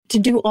to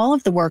do all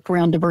of the work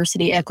around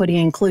diversity, equity,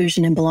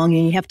 inclusion, and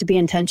belonging, you have to be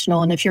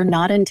intentional. And if you're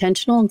not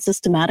intentional and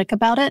systematic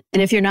about it,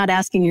 and if you're not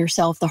asking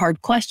yourself the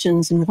hard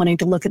questions and wanting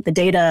to look at the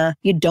data,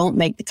 you don't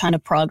make the kind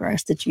of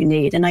progress that you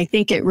need. And I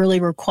think it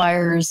really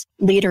requires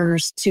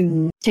leaders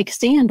to take a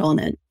stand on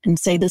it and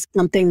say, this is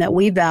something that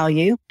we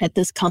value at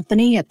this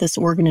company, at this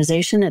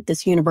organization, at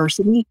this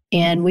university.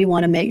 And we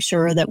want to make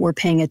sure that we're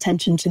paying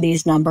attention to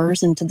these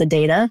numbers and to the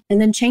data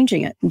and then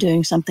changing it and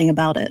doing something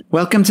about it.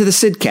 Welcome to the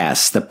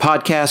Sidcast, the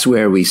podcast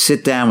where we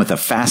sit down with a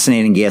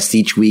fascinating guest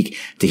each week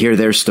to hear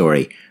their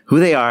story, who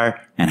they are,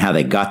 and how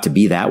they got to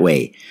be that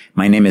way.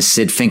 My name is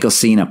Sid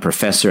Finkelstein, a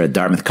professor at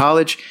Dartmouth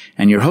College,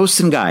 and your host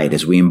and guide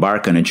as we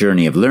embark on a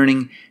journey of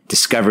learning,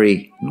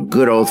 discovery, and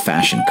good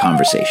old-fashioned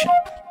conversation.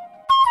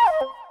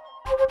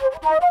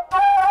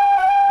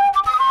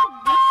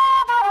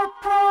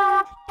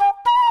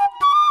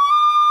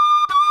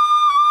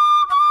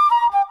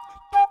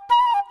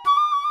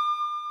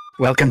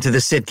 Welcome to the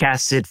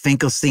Sidcast, Sid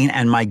Finkelstein,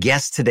 and my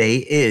guest today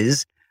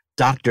is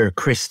Dr.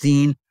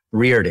 Christine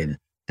Reardon.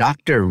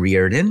 Dr.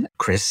 Reardon,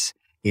 Chris,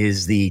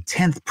 is the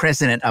 10th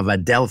president of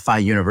Adelphi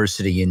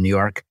University in New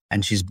York,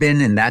 and she's been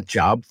in that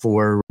job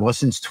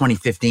since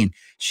 2015.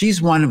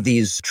 She's one of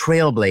these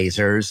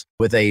trailblazers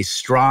with a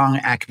strong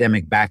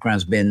academic background,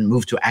 has been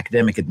moved to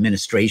academic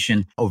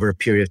administration over a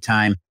period of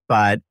time.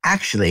 But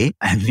actually,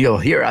 and you'll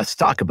hear us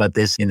talk about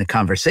this in the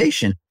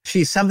conversation,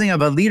 she's something of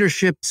a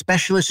leadership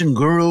specialist and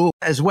guru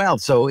as well.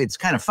 So it's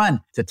kind of fun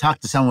to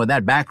talk to someone with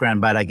that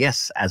background. But I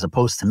guess as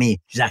opposed to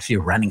me, she's actually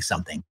running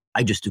something.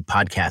 I just do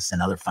podcasts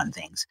and other fun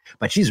things.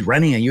 But she's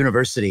running a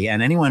university.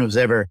 And anyone who's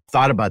ever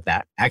thought about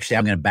that, actually,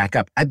 I'm going to back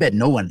up. I bet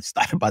no one's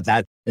thought about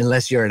that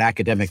unless you're an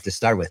academic to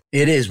start with.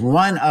 It is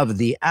one of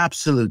the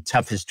absolute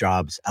toughest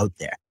jobs out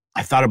there.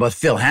 I thought about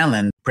Phil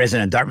Hanlon,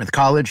 president of Dartmouth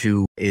College,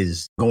 who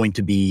is going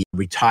to be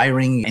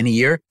retiring in a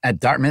year at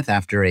Dartmouth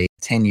after a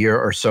 10-year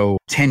or so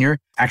tenure.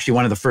 Actually,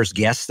 one of the first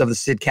guests of the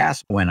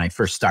Sidcast when I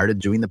first started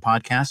doing the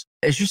podcast.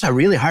 It's just a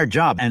really hard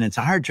job. And it's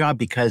a hard job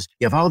because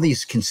you have all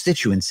these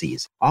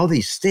constituencies, all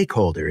these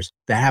stakeholders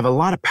that have a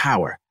lot of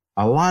power,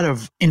 a lot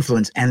of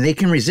influence, and they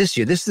can resist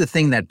you. This is the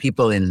thing that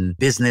people in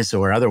business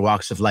or other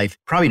walks of life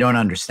probably don't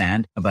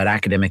understand about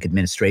academic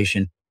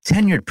administration.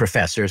 Tenured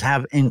professors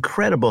have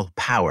incredible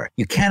power.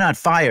 You cannot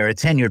fire a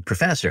tenured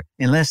professor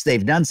unless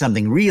they've done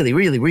something really,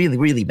 really, really,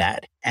 really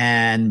bad.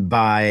 And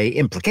by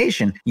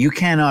implication, you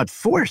cannot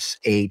force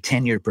a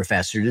tenured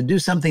professor to do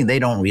something they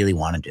don't really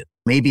want to do.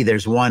 Maybe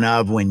there's one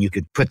of when you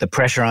could put the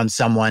pressure on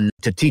someone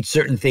to teach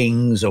certain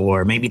things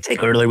or maybe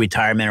take early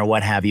retirement or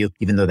what have you,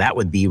 even though that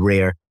would be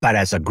rare. But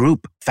as a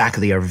group,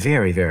 faculty are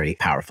very, very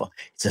powerful.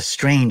 It's a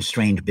strange,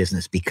 strange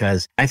business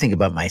because I think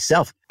about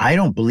myself. I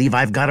don't believe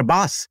I've got a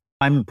boss.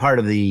 I'm part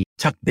of the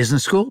Tuck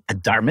Business School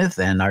at Dartmouth,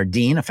 and our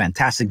dean, a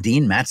fantastic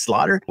dean, Matt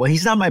Slaughter, well,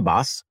 he's not my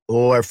boss.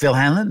 Or Phil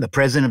Hanlon, the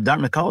president of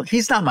Dartmouth College,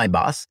 he's not my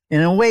boss.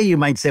 In a way, you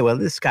might say, well,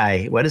 this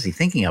guy, what is he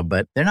thinking of?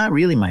 But they're not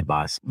really my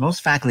boss.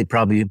 Most faculty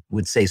probably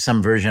would say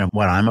some version of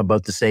what I'm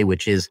about to say,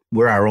 which is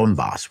we're our own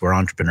boss. We're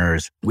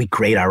entrepreneurs. We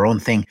create our own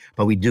thing,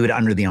 but we do it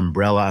under the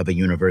umbrella of a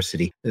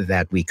university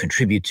that we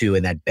contribute to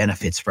and that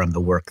benefits from the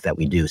work that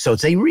we do. So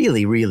it's a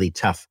really, really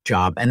tough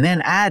job. And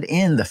then add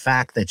in the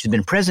fact that she's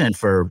been president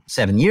for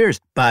 7 years,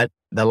 but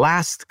the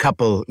last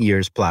couple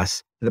years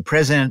plus, the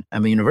president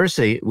of a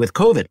university with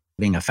COVID.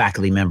 Being a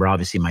faculty member,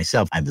 obviously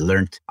myself, I've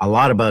learned a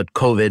lot about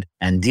COVID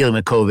and dealing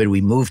with COVID. We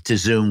moved to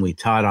Zoom. We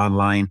taught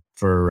online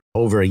for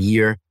over a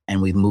year,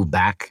 and we've moved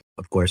back,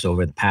 of course,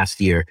 over the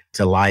past year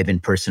to live in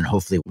person.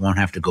 Hopefully we won't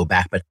have to go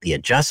back, but the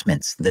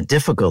adjustments, the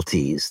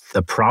difficulties,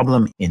 the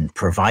problem in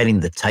providing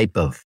the type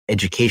of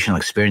educational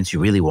experience you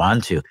really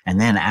want to, and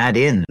then add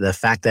in the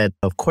fact that,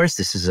 of course,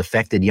 this has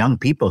affected young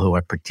people who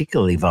are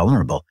particularly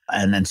vulnerable.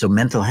 And so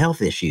mental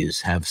health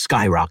issues have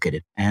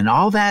skyrocketed. And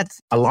all that,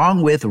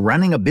 along with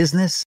running a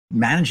business,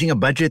 managing a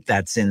budget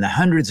that's in the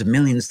hundreds of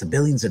millions to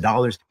billions of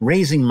dollars,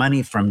 raising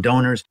money from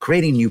donors,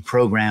 creating new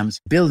programs,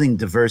 building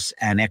diverse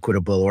and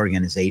equitable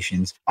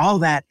organizations, all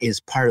that is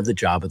part of the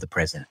job of the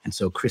president. And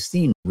so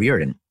Christine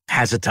Reardon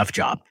has a tough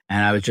job.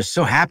 And I was just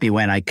so happy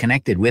when I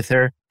connected with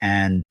her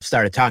and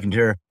started talking to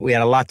her. We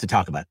had a lot to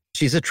talk about.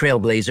 She's a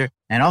trailblazer.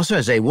 And also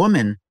as a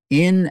woman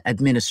in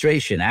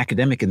administration,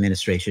 academic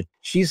administration,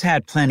 she's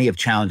had plenty of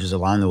challenges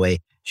along the way.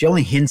 She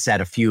only hints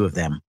at a few of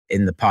them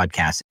in the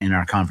podcast, in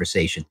our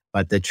conversation.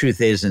 But the truth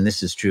is, and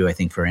this is true, I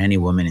think, for any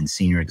woman in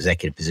senior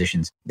executive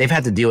positions, they've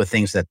had to deal with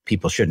things that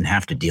people shouldn't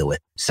have to deal with.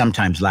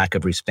 Sometimes lack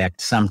of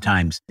respect,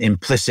 sometimes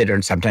implicit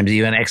or sometimes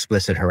even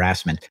explicit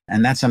harassment.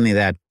 And that's something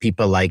that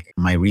people like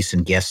my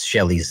recent guest,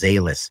 Shelley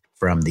Zalis,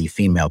 from the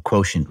Female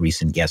Quotient,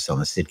 recent guest on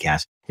the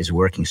Sidcast, is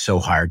working so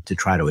hard to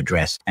try to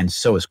address. And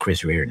so is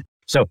Chris Reardon.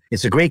 So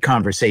it's a great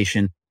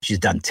conversation. She's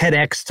done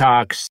TEDx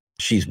talks.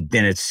 She's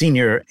been at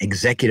senior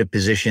executive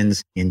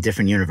positions in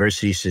different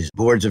universities. She's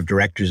boards of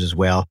directors as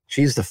well.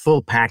 She's the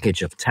full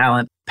package of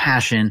talent,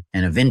 passion,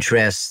 and of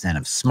interests, and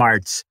of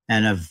smarts,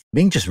 and of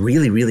being just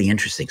really, really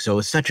interesting. So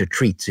it's such a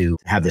treat to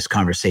have this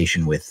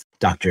conversation with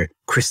Dr.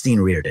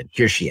 Christine Reardon.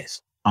 Here she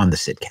is on the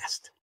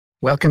Sidcast.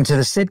 Welcome to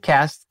the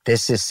Sidcast.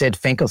 This is Sid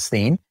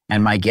Finkelstein,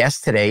 And my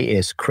guest today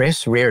is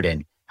Chris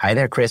Reardon. Hi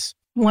there, Chris.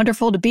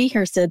 Wonderful to be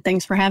here, Sid.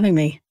 Thanks for having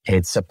me.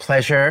 It's a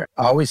pleasure.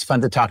 Always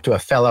fun to talk to a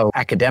fellow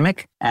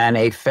academic and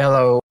a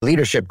fellow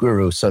leadership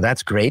guru. So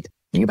that's great.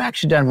 You've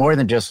actually done more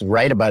than just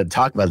write about and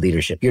talk about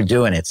leadership. You're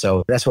doing it.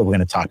 So that's what we're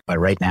going to talk about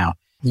right now.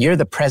 You're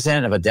the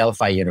president of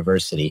Adelphi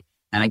University.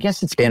 And I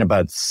guess it's been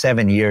about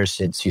 7 years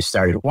since you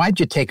started. Why'd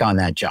you take on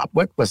that job?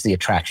 What was the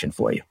attraction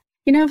for you?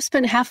 I've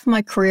spent half of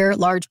my career at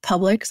large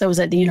publics. I was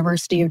at the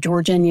University of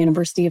Georgia and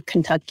University of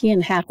Kentucky,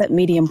 and half at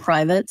medium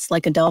privates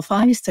like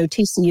Adelphi, so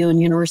TCU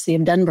and University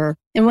of Denver.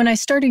 And when I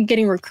started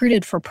getting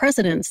recruited for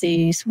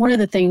presidencies, one of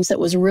the things that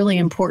was really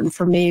important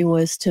for me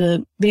was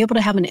to be able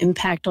to have an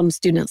impact on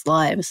students'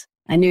 lives.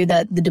 I knew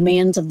that the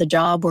demands of the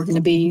job were going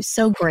to be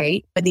so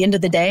great. At the end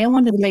of the day, I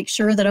wanted to make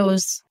sure that I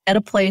was at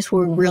a place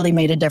where we really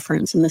made a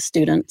difference in the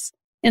students.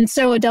 And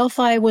so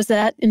Adelphi was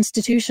that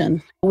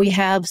institution. We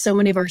have so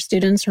many of our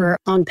students who are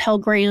on Pell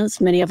Grants.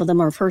 Many of them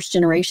are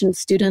first-generation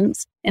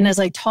students. And as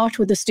I talked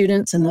with the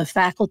students and the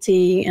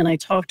faculty, and I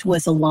talked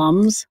with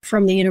alums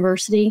from the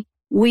university,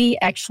 we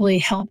actually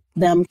helped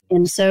them.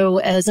 And so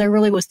as I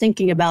really was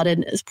thinking about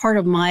it, as part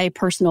of my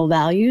personal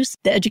values,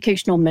 the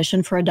educational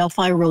mission for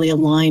Adelphi really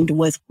aligned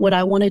with what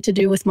I wanted to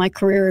do with my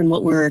career and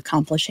what we're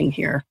accomplishing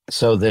here.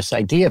 So this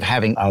idea of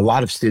having a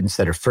lot of students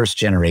that are first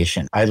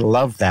generation, I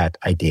love that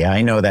idea.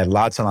 I know that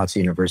lots and lots of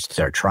universities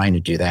are trying to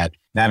do that.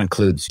 That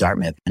includes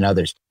Dartmouth and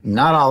others.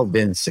 Not all have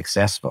been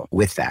successful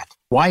with that.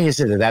 Why is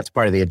it that that's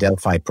part of the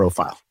Adelphi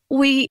profile?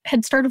 We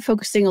had started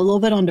focusing a little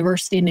bit on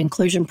diversity and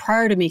inclusion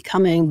prior to me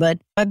coming, but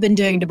I've been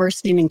doing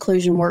diversity and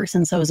inclusion work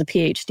since I was a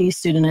PhD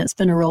student. It's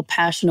been a real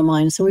passion of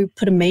mine. So we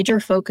put a major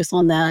focus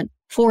on that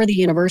for the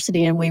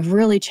university, and we've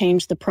really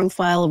changed the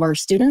profile of our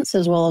students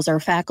as well as our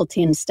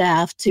faculty and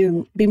staff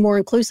to be more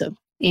inclusive.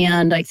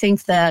 And I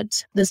think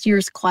that this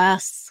year's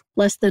class,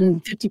 less than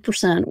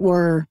 50%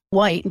 were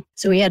white.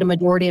 So we had a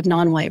majority of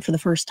non-white for the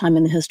first time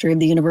in the history of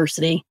the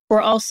university.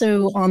 We're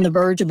also on the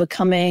verge of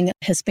becoming a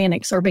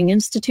Hispanic serving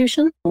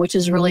institution, which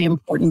is really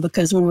important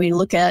because when we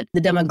look at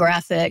the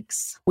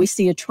demographics, we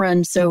see a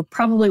trend. So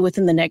probably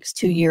within the next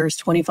 2 years,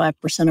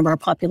 25% of our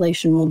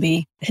population will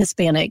be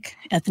Hispanic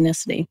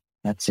ethnicity.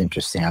 That's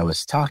interesting. I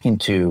was talking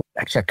to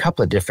actually a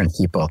couple of different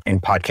people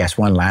in podcast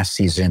one last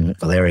season,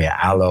 Valeria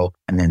Allo,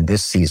 and then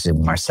this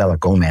season, Marcela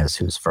Gomez,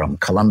 who's from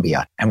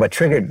Colombia. And what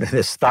triggered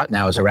this thought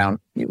now is around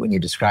when you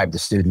describe the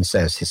students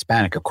as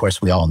Hispanic. Of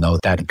course, we all know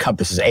that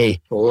encompasses a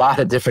lot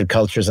of different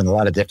cultures and a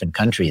lot of different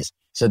countries.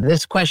 So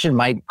this question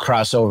might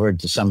cross over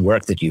to some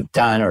work that you've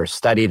done or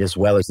studied as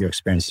well as your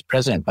experience as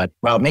president. But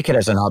I'll make it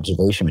as an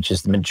observation, which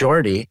is the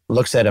majority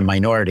looks at a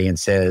minority and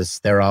says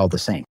they're all the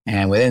same.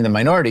 And within the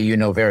minority, you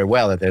know very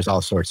well that there's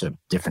all sorts of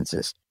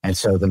differences. And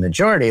so the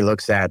majority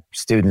looks at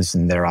students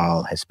and they're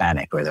all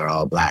Hispanic or they're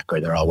all Black or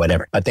they're all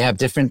whatever, but they have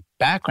different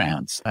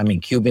backgrounds. I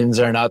mean, Cubans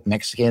are not,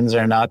 Mexicans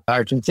are not,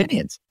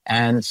 Argentinians.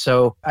 And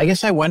so I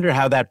guess I wonder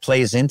how that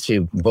plays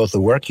into both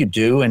the work you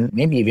do and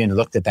maybe even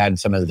looked at that in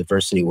some of the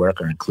diversity work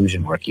or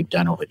inclusion work you've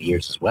done over the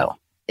years as well.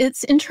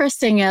 It's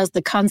interesting as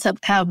the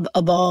concept have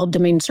evolved. I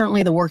mean,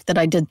 certainly the work that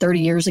I did 30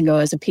 years ago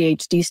as a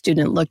PhD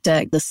student looked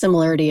at the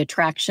similarity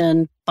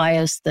attraction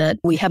bias that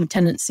we have a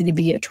tendency to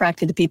be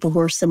attracted to people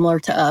who are similar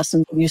to us.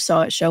 And you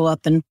saw it show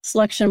up in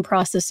selection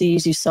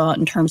processes. You saw it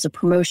in terms of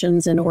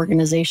promotions in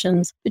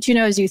organizations. But,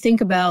 as you think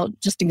about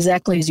just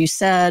exactly as you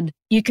said,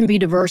 you can be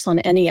diverse on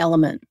any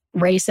element.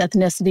 Race,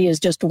 ethnicity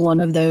is just one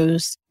of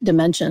those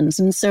dimensions.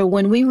 And so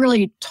when we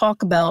really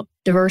talk about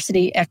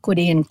diversity,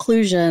 equity,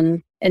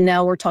 inclusion, and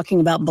now we're talking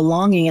about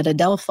belonging at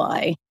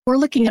Adelphi, we're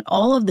looking at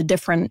all of the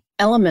different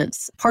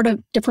elements, part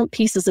of different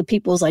pieces of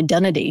people's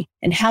identity.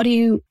 And how do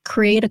you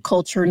create a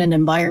culture and an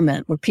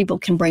environment where people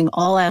can bring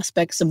all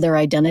aspects of their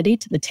identity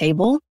to the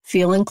table,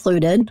 feel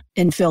included,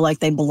 and feel like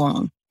they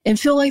belong, and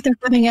feel like they're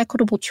having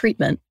equitable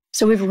treatment?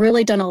 So we've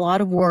really done a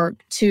lot of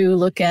work to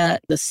look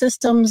at the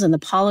systems and the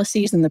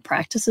policies and the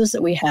practices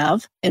that we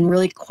have and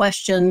really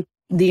question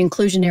the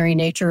inclusionary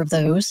nature of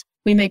those.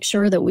 We make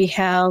sure that we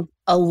have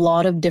a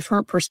lot of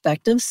different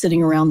perspectives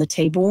sitting around the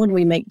table when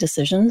we make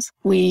decisions.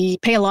 We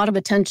pay a lot of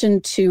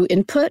attention to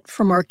input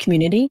from our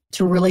community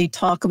to really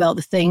talk about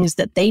the things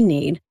that they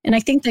need. And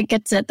I think that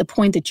gets at the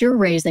point that you're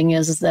raising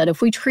is that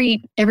if we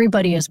treat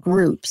everybody as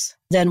groups,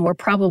 then we're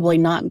probably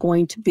not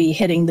going to be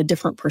hitting the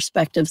different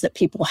perspectives that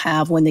people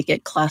have when they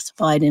get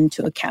classified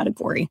into a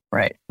category.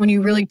 Right. When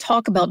you really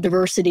talk about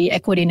diversity,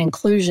 equity, and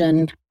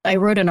inclusion, I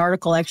wrote an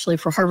article actually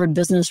for Harvard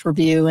Business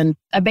Review, and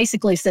I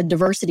basically said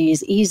diversity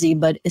is easy,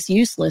 but it's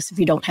useless if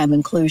you don't have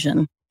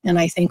inclusion. And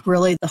I think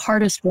really the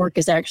hardest work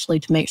is actually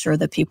to make sure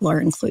that people are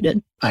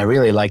included. I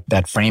really like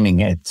that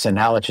framing. It's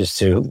analogous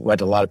to what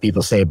a lot of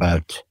people say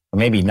about,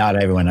 maybe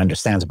not everyone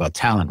understands about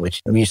talent,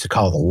 which we used to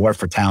call the war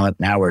for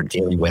talent. Now we're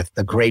dealing with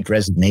the great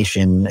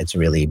resignation. It's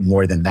really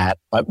more than that.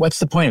 But what's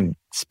the point of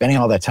spending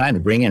all that time to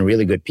bring in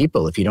really good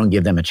people if you don't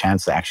give them a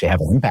chance to actually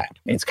have an impact?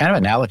 It's kind of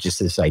analogous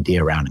to this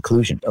idea around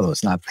inclusion, although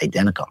it's not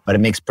identical, but it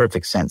makes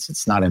perfect sense.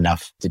 It's not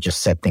enough to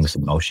just set things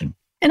in motion.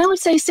 And I would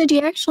say, Sid, you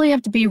actually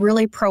have to be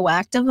really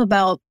proactive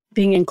about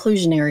being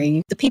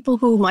inclusionary. The people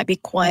who might be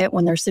quiet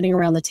when they're sitting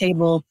around the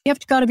table, you have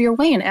to go out of your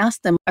way and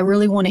ask them, I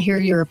really want to hear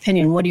your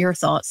opinion. What are your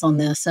thoughts on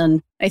this?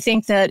 And I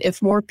think that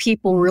if more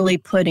people really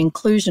put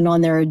inclusion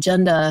on their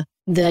agenda,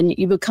 then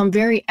you become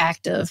very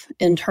active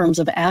in terms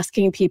of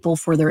asking people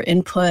for their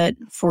input,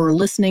 for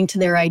listening to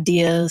their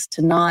ideas,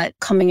 to not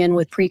coming in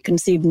with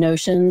preconceived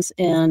notions.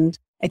 And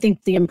I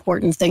think the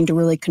important thing to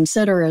really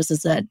consider is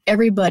that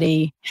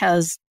everybody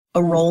has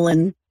a role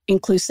in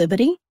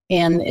inclusivity,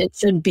 and it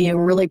should be a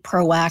really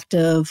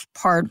proactive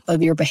part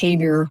of your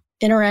behavior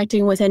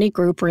interacting with any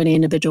group or any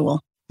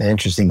individual. The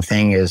interesting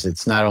thing is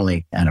it's not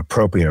only an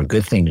appropriate or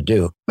good thing to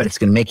do, but it's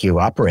going to make you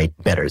operate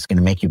better. It's going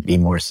to make you be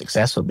more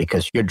successful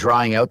because you're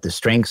drawing out the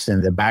strengths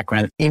and the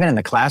background. Even in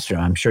the classroom,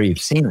 I'm sure you've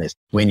seen this.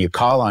 When you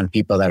call on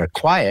people that are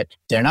quiet,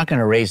 they're not going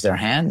to raise their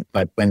hand.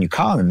 But when you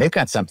call them, they've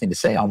got something to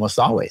say almost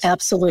always.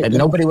 Absolutely. And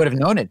nobody would have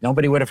known it.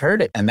 Nobody would have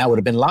heard it. And that would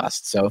have been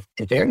lost. So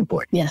it's very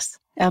important. Yes,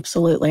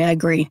 absolutely. I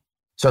agree.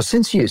 So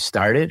since you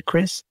started,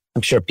 Chris,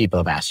 I'm sure people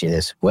have asked you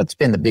this. What's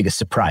been the biggest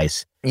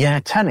surprise? You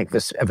had a ton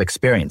of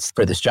experience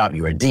for this job.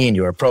 You were a dean,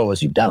 you were a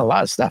provost, you've done a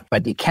lot of stuff,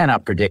 but you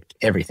cannot predict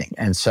everything.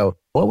 And so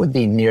what would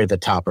be near the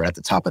top or at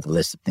the top of the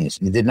list of things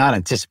you did not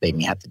anticipate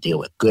and you had to deal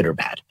with, good or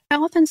bad? I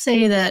often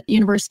say that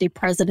university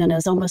president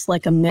is almost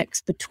like a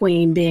mix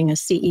between being a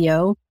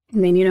CEO. I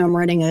mean, I'm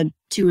running a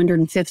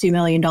 $250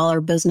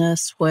 million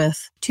business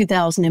with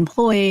 2,000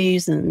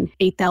 employees and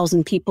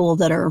 8,000 people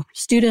that are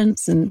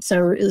students. And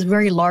so it's a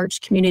very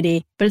large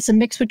community, but it's a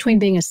mix between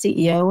being a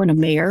CEO and a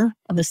mayor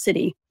of a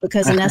city.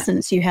 Because in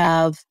essence, you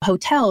have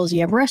hotels,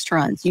 you have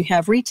restaurants, you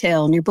have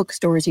retail, and your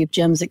bookstores, you have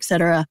gyms, et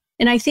cetera.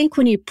 And I think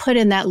when you put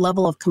in that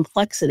level of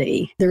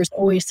complexity, there's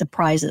always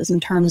surprises in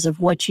terms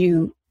of what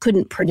you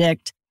couldn't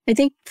predict. I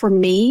think for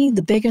me,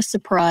 the biggest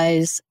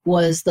surprise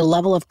was the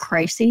level of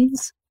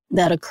crises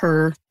that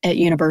occur at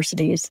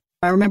universities.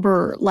 I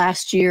remember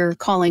last year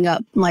calling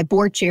up my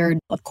board chair.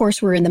 Of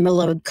course, we're in the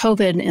middle of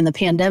COVID and the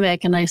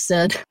pandemic. And I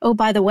said, oh,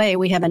 by the way,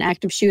 we have an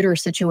active shooter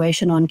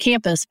situation on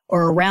campus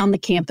or around the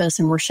campus,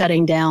 and we're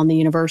shutting down the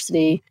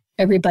university.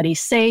 Everybody's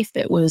safe.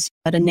 It was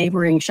at a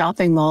neighboring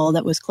shopping mall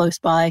that was close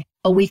by.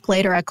 A week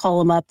later, I call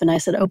him up and I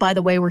said, oh, by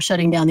the way, we're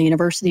shutting down the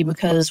university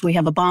because we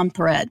have a bomb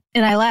threat.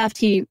 And I laughed.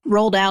 He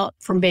rolled out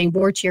from being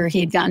board chair.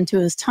 He had gotten to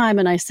his time.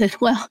 And I said,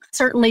 well,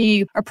 certainly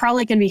you are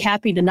probably going to be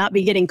happy to not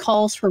be getting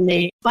calls from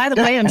me. By the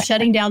way, I'm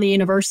shutting down the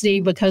university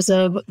because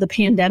of the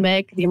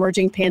pandemic, the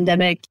emerging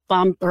pandemic,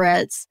 bomb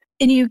threats.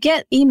 And you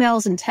get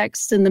emails and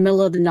texts in the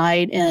middle of the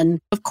night. And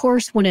of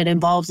course, when it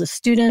involves a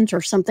student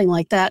or something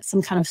like that,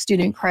 some kind of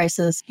student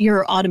crisis,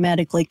 you're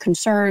automatically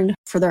concerned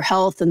for their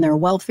health and their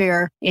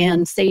welfare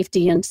and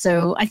safety. And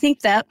so I think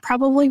that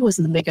probably was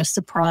the biggest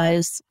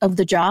surprise of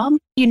the job.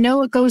 You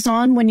know, it goes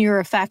on when you're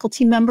a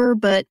faculty member,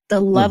 but the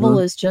level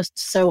is just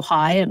so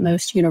high at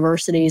most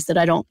universities that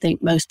I don't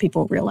think most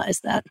people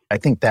realize that. I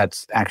think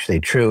that's actually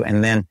true.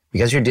 And then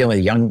because you're dealing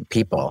with young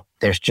people,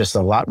 there's just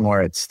a lot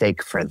more at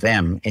stake for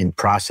them in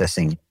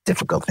processing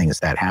difficult things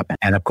that happen.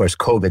 And of course,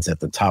 COVID's at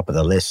the top of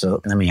the list.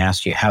 So let me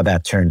ask you how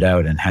that turned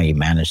out and how you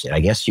managed it. I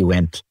guess you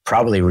went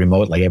probably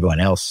remote like everyone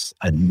else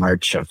in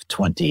March of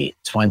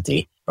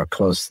 2020 or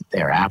close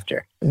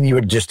thereafter. You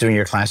were just doing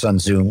your class on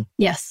Zoom?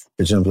 Yes.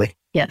 Presumably?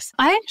 Yes.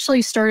 I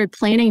actually started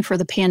planning for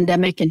the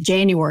pandemic in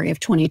January of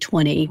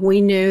 2020.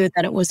 We knew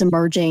that it was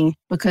emerging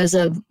because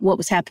of what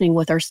was happening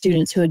with our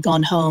students who had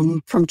gone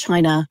home from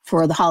China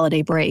for the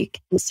holiday break.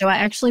 And so I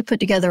actually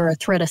put together a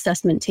threat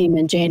assessment team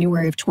in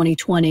January of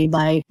 2020.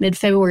 By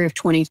mid-February of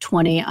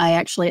 2020, I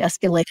actually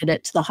escalated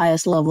it to the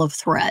highest level of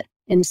threat.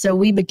 And so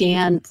we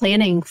began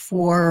planning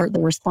for the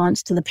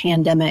response to the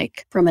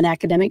pandemic from an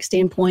academic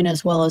standpoint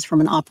as well as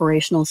from an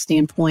operational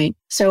standpoint.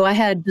 So I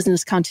had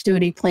business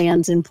continuity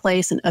plans in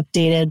place and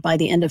updated by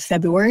the end of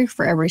February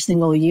for every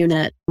single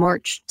unit.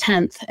 March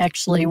 10th,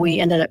 actually, we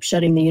ended up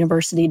shutting the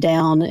university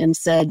down and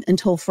said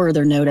until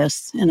further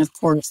notice. And of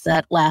course,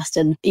 that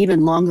lasted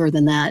even longer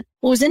than that.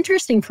 What was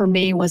interesting for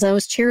me was I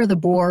was chair of the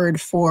board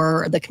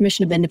for the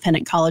Commission of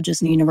Independent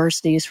Colleges and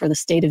Universities for the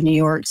state of New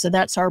York. So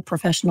that's our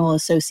professional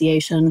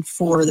association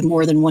for the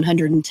more than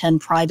 110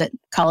 private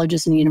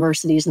colleges and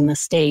universities in the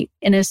state.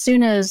 And as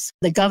soon as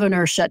the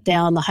governor shut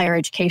down the higher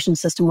education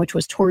system, which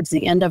was towards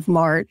the end of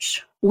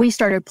March, we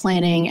started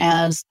planning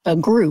as a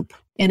group.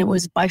 And it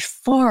was by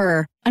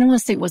far, I don't want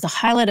to say it was a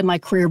highlight of my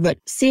career, but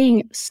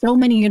seeing so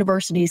many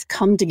universities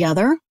come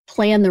together,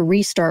 plan the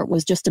restart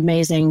was just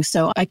amazing.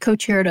 So I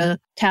co-chaired a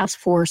task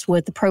force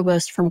with the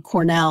provost from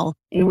Cornell,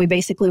 and we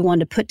basically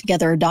wanted to put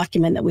together a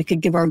document that we could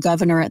give our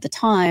governor at the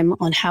time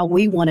on how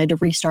we wanted to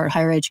restart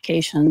higher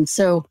education.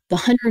 So the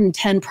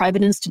 110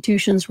 private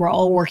institutions were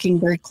all working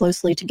very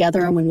closely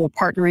together, and we were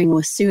partnering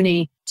with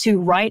SUNY to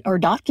write our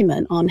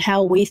document on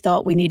how we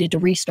thought we needed to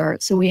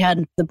restart. So we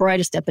had the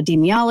brightest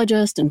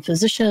epidemiologists and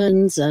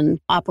physicians and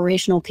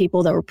operational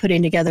people that were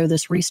putting together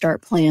this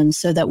restart plan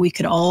so that we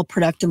could all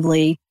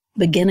productively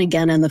begin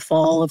again in the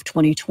fall of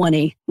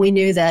 2020. We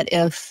knew that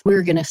if we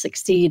were going to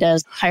succeed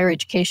as higher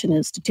education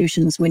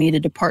institutions, we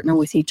needed to partner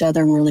with each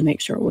other and really make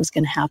sure it was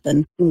going to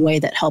happen in a way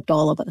that helped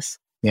all of us.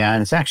 Yeah,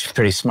 and it's actually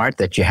pretty smart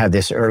that you have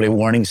this early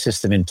warning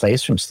system in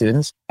place from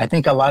students. I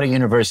think a lot of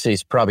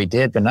universities probably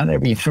did, but not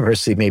every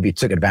university maybe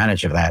took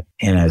advantage of that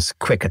in as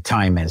quick a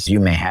time as you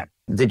may have.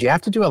 Did you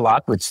have to do a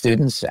lot with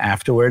students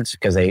afterwards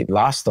because they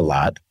lost a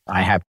lot?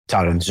 I have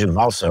taught on Zoom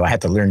also. I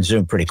had to learn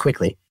Zoom pretty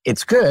quickly.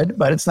 It's good,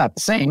 but it's not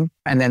the same.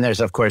 And then there's,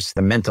 of course,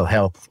 the mental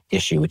health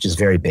issue, which is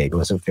very big. It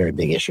was a very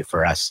big issue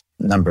for us.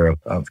 Number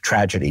of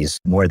tragedies,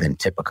 more than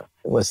typical.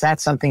 Was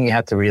that something you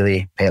had to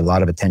really pay a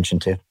lot of attention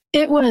to?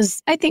 It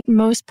was, I think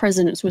most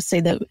presidents would say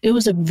that it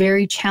was a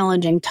very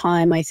challenging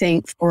time, I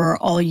think, for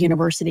all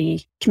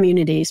university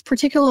communities,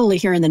 particularly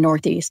here in the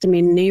Northeast. I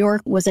mean, New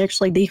York was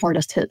actually the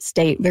hardest hit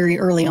state very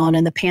early on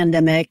in the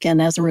pandemic.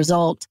 And as a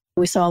result,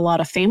 we saw a lot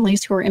of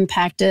families who were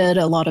impacted,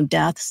 a lot of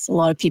deaths, a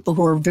lot of people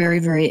who were very,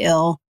 very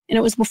ill. And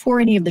it was before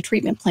any of the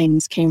treatment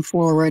plans came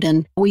forward.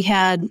 And we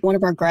had one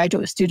of our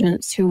graduate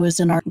students who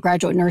was in our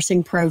graduate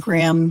nursing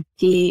program.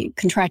 He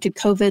contracted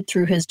COVID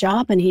through his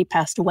job and he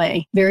passed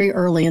away very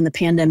early in the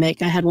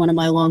pandemic. I had one of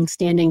my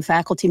longstanding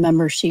faculty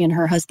members, she and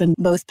her husband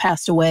both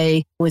passed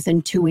away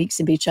within 2 weeks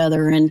of each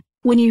other. And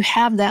when you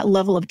have that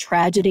level of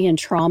tragedy and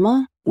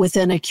trauma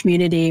within a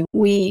community,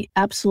 we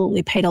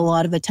absolutely paid a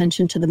lot of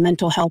attention to the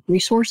mental health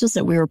resources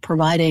that we were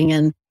providing.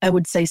 And I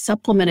would say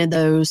supplemented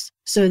those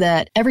so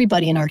that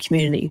everybody in our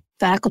community,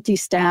 faculty,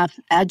 staff,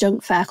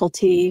 adjunct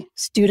faculty,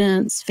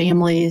 students,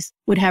 families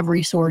would have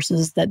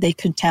resources that they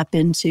could tap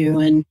into,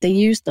 and they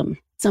used them.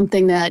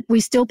 Something that we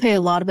still pay a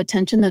lot of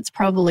attention. That's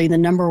probably the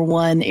number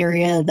one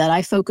area that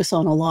I focus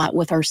on a lot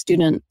with our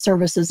student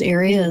services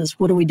area is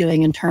what are we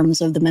doing in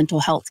terms of the mental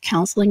health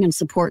counseling and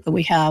support that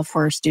we have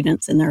for our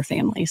students and their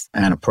families.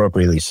 And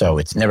appropriately so.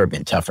 It's never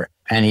been tougher.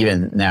 And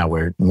even now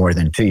we're more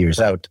than 2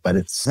 years out, but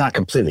it's not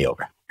completely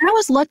over. I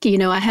was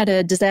lucky, I had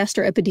a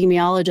disaster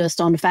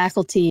epidemiologist on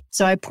faculty.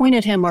 So I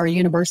appointed him our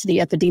university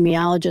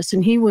epidemiologist,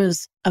 and he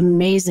was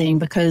amazing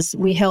because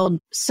we held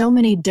so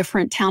many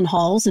different town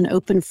halls and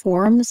open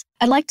forums.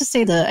 I'd like to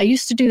say that I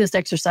used to do this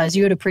exercise.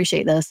 You would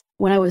appreciate this.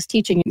 When I was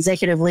teaching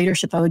executive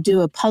leadership, I would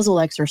do a puzzle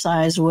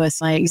exercise with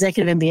my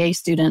executive MBA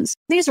students.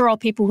 These are all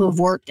people who have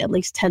worked at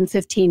least 10,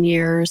 15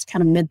 years,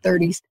 kind of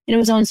mid-30s. And it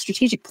was on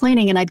strategic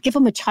planning, and I'd give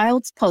them a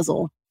child's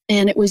puzzle.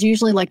 And it was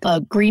usually like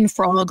a green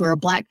frog or a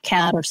black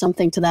cat or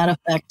something to that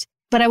effect.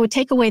 But I would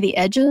take away the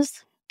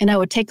edges and I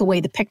would take away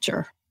the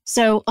picture.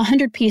 So a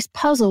 100-piece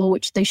puzzle,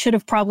 which they should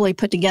have probably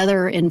put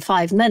together in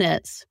 5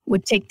 minutes,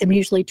 would take them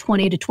usually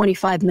 20 to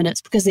 25 minutes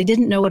because they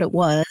didn't know what it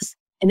was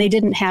and they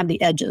didn't have the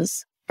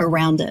edges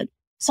around it.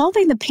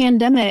 Solving the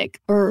pandemic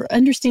or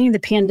understanding the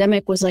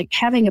pandemic was like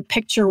having a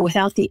picture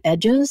without the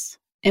edges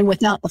and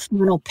without the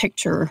final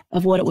picture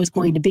of what it was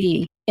going to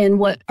be. And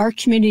what our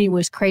community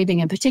was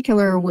craving in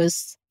particular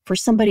was for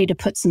somebody to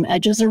put some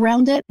edges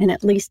around it and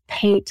at least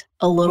paint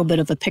a little bit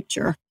of a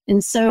picture.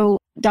 And so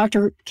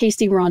Dr.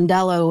 Casey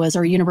Rondello, as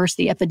our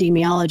university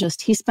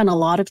epidemiologist, he spent a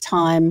lot of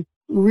time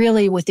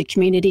really with the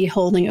community,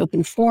 holding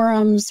open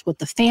forums with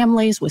the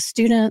families, with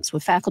students,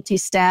 with faculty,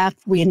 staff.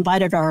 We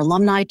invited our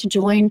alumni to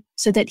join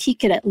so that he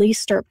could at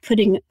least start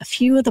putting a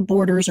few of the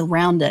borders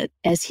around it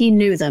as he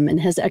knew them and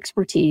his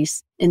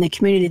expertise in the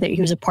community that he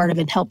was a part of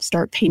and helped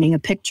start painting a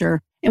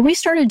picture. And we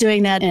started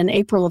doing that in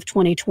April of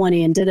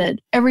 2020 and did it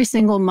every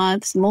single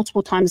month,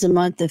 multiple times a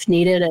month if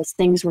needed as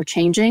things were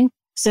changing,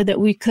 so that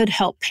we could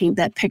help paint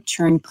that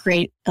picture and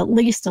create at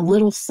least a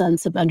little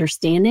sense of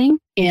understanding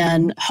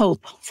and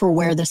hope for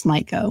where this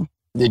might go.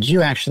 Did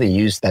you actually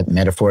use that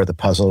metaphor of the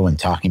puzzle when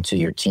talking to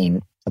your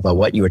team about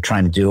what you were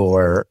trying to do,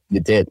 or you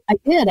did? I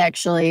did,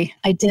 actually.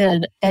 I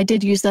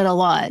did use that a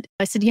lot.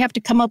 I said, you have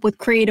to come up with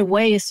creative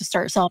ways to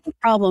start solving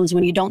problems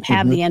when you don't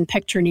have the end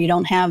picture and you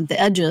don't have the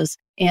edges.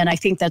 And I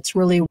think that's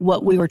really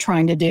what we were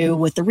trying to do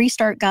with the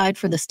Restart Guide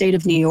for the state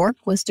of New York,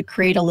 was to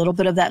create a little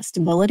bit of that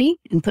stability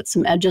and put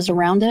some edges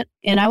around it.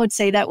 And I would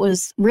say that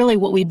was really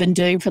what we've been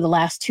doing for the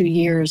last 2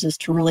 years, is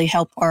to really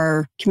help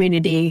our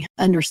community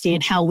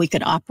understand how we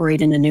could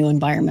operate in a new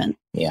environment.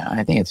 Yeah,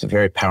 I think it's a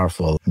very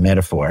powerful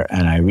metaphor.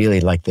 And I really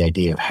like the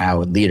idea of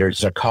how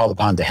leaders are called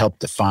upon to help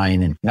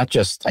define and not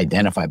just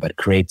identify, but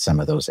create some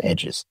of those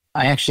edges.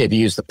 I actually have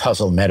used the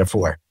puzzle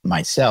metaphor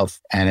myself,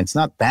 and it's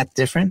not that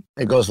different.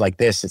 It goes like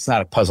this. It's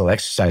not a puzzle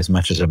exercise as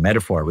much as a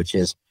metaphor, which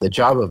is the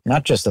job of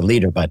not just a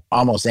leader, but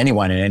almost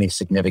anyone in any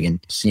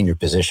significant senior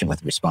position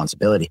with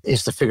responsibility,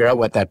 is to figure out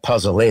what that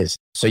puzzle is.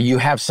 So you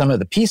have some of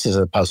the pieces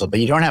of the puzzle, but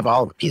you don't have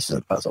all the pieces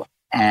of the puzzle.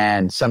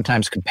 And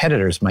sometimes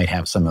competitors might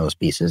have some of those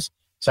pieces.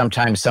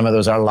 Sometimes some of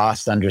those are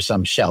lost under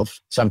some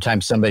shelf.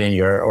 Sometimes somebody in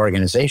your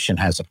organization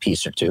has a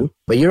piece or two,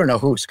 but you don't know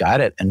who's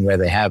got it and where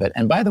they have it.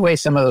 And by the way,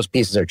 some of those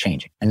pieces are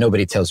changing and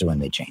nobody tells you when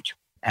they change.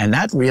 And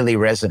that really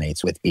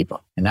resonates with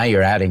people. And now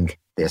you're adding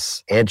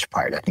this edge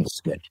part. I think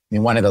it's good. I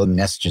mean, one of the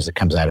messages that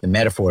comes out of the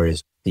metaphor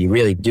is that you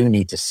really do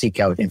need to seek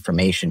out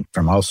information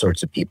from all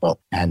sorts of people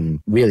and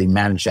really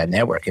manage that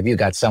network. If you've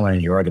got someone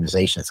in your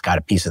organization that's got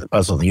a piece of the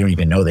puzzle that you don't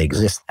even know they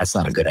exist, that's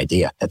not a good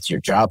idea. That's your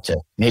job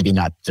to maybe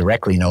not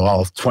directly know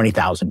all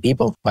 20,000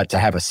 people, but to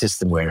have a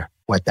system where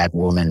what that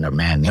woman or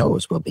man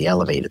knows will be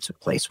elevated to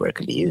a place where it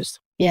can be used.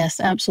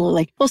 Yes,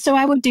 absolutely. Well, so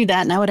I would do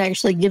that and I would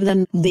actually give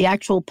them the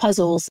actual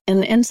puzzles.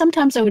 And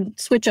sometimes I would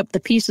switch up the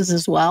pieces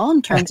as well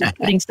in terms of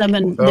putting some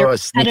in their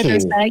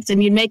competitors' bags.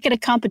 And you'd make it a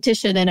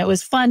competition. And it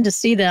was fun to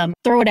see them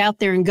throw it out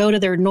there and go to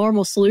their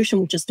normal solution,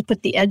 which is to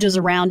put the edges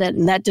around it.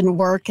 And that didn't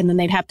work. And then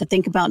they'd have to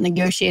think about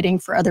negotiating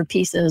for other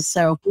pieces.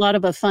 So a lot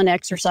of a fun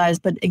exercise.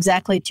 But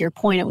exactly to your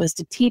point, it was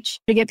to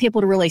get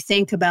people to really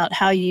think about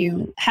how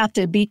you have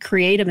to be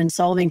creative in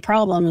solving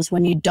problems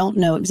when you don't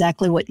know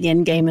exactly what the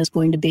end game is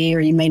going to be, or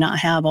you may not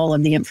have all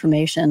of the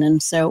information.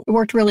 And so it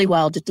worked really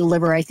well to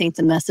deliver, I think,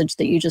 the message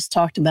that you just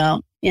talked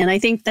about. And I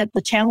think that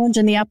the challenge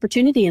and the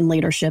opportunity in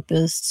leadership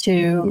is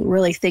to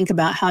really think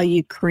about how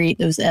you create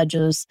those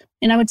edges.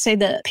 And I would say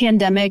the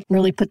pandemic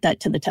really put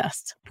that to the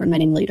test for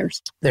many leaders.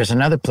 There's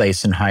another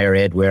place in higher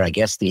ed where I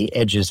guess the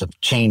edges have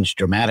changed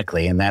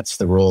dramatically, and that's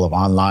the role of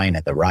online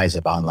and the rise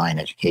of online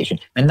education.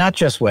 And not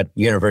just what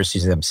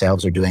universities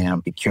themselves are doing.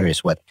 I'd be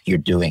curious what you're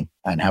doing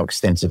and how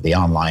extensive the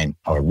online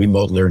or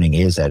remote learning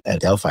is at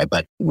Delphi.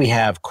 But we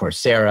have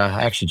Coursera.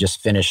 I actually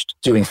just finished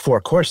doing 4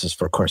 courses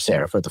for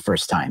Coursera for the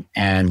first time.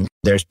 And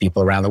there's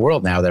people around the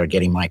world now that are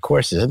getting my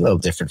courses, a little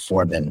different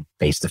form than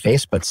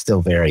face-to-face, but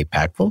still very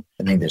impactful.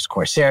 I mean, there's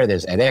Coursera,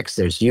 there's edX,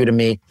 there's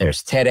Udemy,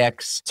 there's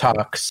TEDx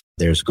Talks,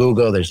 there's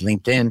Google, there's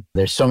LinkedIn.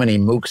 There's so many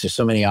MOOCs, there's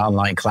so many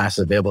online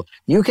classes available.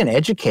 You can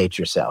educate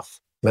yourself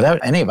without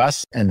any of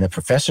us in the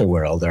professor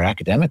world or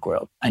academic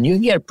world. And you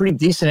can get a pretty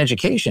decent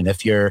education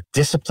if you're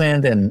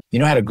disciplined and you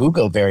know how to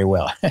Google very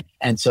well.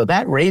 And so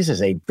that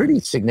raises a pretty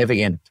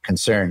significant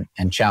concern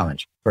and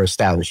challenge for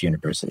established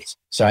universities.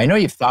 So I know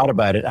you've thought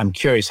about it. I'm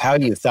curious how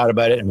you thought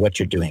about it and what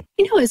you're doing.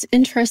 You know, it's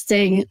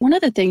interesting. One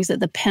of the things that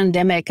the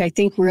pandemic, I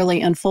think,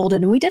 really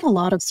unfolded, and we did a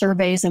lot of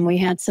surveys and we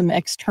had some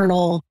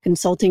external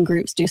consulting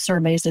groups do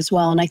surveys as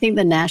well. And I think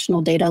the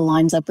national data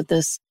lines up with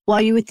this.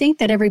 While you would think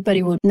that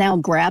everybody would now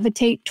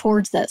gravitate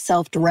towards that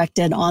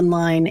self-directed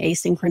online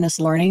asynchronous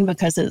learning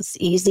because it's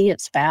easy,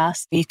 it's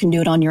fast, you can do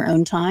it on your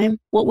own time.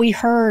 What we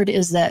heard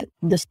is that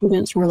the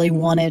students really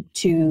wanted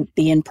to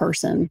be in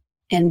person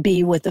and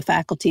be with the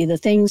faculty. The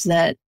things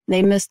that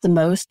they missed the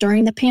most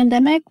during the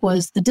pandemic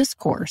was the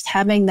discourse,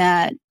 having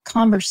that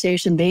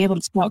conversation, being able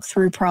to talk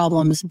through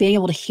problems, being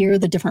able to hear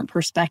the different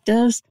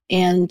perspectives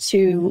and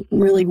to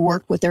really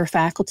work with their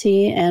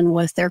faculty and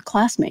with their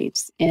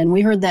classmates. And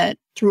we heard that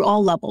through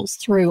all levels,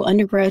 through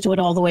undergraduate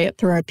all the way up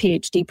through our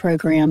PhD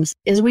programs,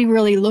 as we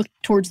really look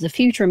towards the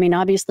future. I mean,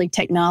 obviously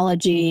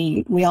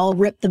technology, we all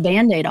ripped the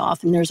Band-Aid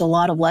off and there's a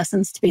lot of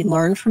lessons to be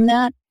learned from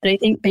that. But I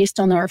think based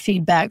on our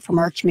feedback from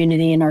our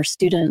community and our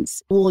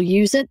students, we'll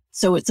use it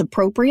so it's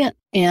appropriate.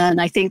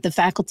 And I think the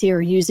faculty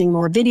are using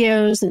more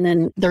videos and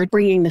then they're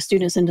bringing the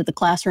students into the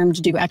classroom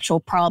to do actual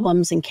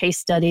problems and case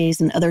studies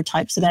and other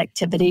types of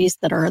activities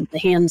that are the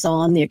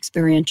hands-on, the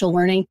experiential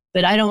learning.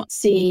 But I don't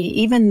see,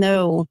 even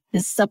though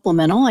it's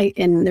supplemental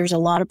and there's a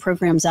lot of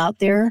programs out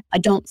there, I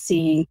don't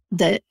see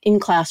the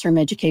in-classroom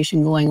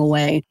education going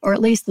away, or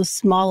at least the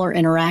smaller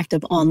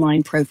interactive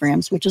online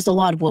programs, which is a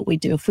lot of what we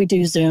do. If we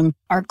do Zoom,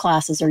 our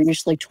classes are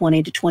usually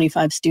 20 to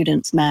 25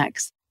 students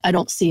max. I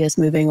don't see us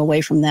moving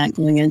away from that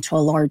going into a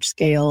large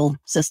scale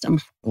system.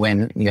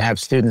 When you have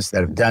students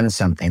that have done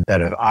something,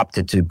 that have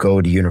opted to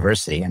go to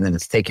university and then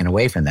it's taken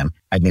away from them,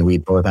 I think we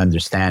both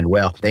understand,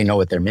 well, they know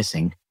what they're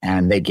missing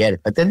and they get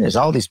it. But then there's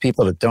all these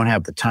people that don't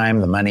have the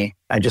time, the money.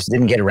 I just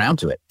didn't get around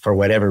to it for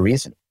whatever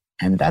reason.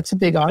 And that's a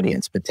big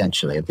audience,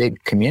 potentially, a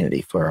big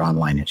community for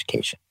online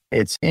education.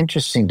 It's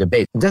interesting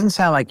debate. It doesn't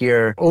sound like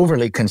you're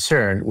overly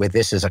concerned with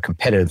this as a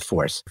competitive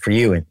force for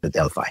you in the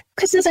Delphi.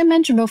 Because as I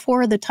mentioned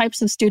before, the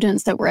types of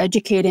students that we're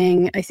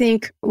educating, I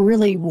think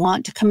really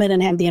want to come in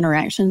and have the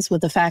interactions with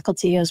the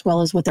faculty as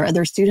well as with our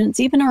other students,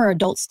 even our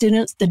adult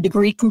students, the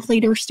degree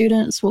completer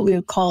students, what we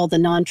would call the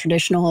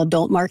non-traditional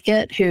adult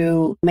market,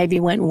 who maybe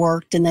went and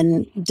worked and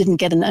then didn't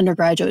get an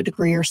undergraduate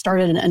degree or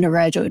started an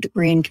undergraduate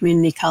degree in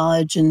community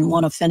college and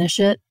want to finish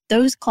it.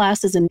 Those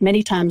classes and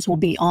many times will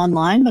be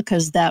online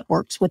because that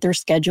works with their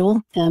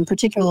schedule. And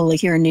particularly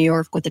here in New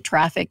York with the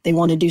traffic, they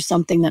want to do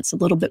something that's a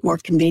little bit more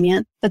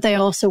convenient, but they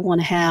also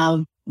want to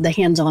have the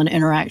hands-on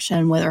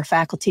interaction with our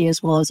faculty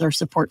as well as our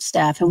support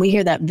staff. And we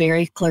hear that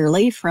very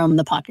clearly from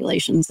the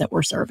populations that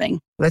we're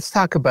serving. Let's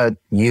talk about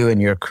you and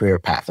your career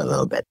path a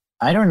little bit.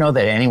 I don't know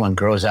that anyone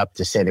grows up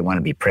to say they want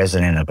to be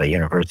president of a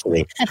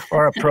university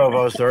or a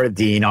provost or a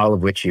dean, all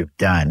of which you've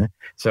done.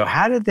 So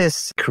how did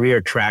this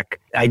career track?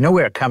 I know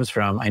where it comes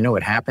from. I know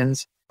what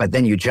happens, but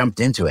then you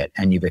jumped into it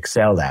and you've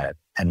excelled at it.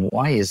 And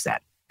why is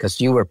that? Because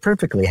you were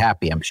perfectly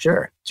happy, I'm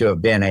sure, to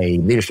have been a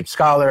leadership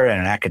scholar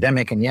and an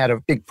academic, and you had a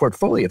big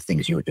portfolio of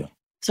things you were doing.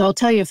 So I'll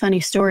tell you a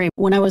funny story.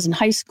 When I was in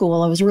high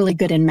school, I was really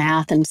good in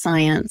math and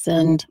science,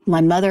 and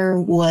my mother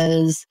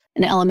was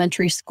an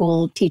elementary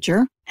school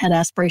teacher, had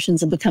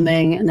aspirations of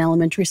becoming an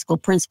elementary school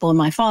principal, and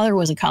my father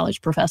was a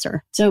college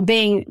professor. So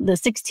being the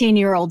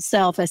 16-year-old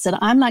self, I said,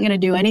 I'm not going to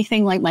do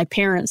anything like my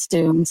parents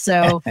do. And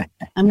so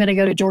I'm going to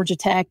go to Georgia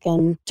Tech,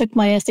 and took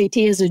my SAT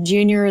as a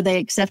junior. They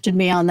accepted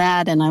me on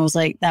that. And I was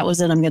like, that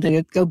was it. I'm going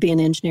to go be an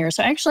engineer.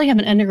 So I actually have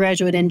an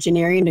undergraduate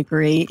engineering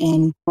degree.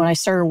 And when I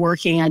started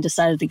working, I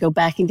decided to go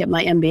back and get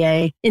my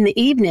MBA in the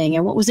evening.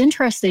 And what was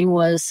interesting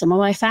was some of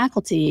my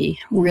faculty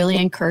really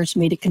encouraged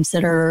me to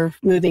consider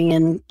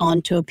moving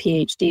on to a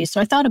PhD. So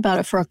I thought about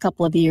it for a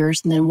couple of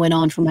years and then went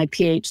on for my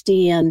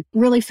PhD and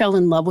really fell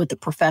in love with the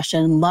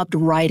profession, loved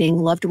writing,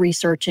 loved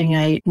researching.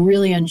 I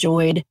really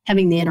enjoyed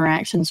having the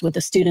interactions with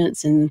the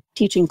students and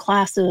teaching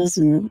classes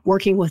and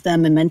working with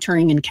them and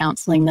mentoring and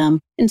counseling them.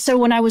 And so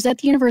when I was at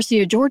the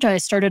University of Georgia, I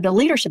started a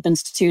leadership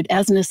institute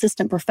as an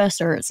assistant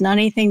professor. It's not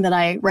anything that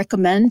I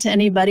recommend to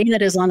anybody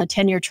that is on a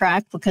tenure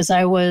track because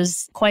I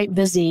was quite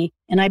busy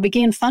and I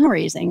began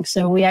fundraising.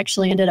 So we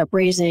actually ended up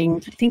raising,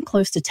 I think,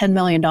 close to $10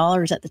 million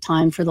at the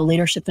time for the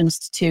Leadership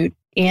Institute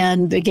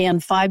and began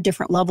 5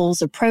 different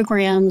levels of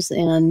programs.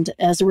 And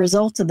as a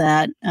result of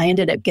that, I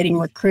ended up getting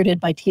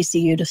recruited by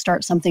TCU to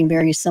start something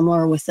very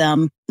similar with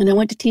them. And I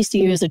went to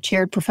TCU as a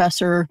chaired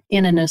professor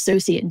and an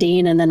associate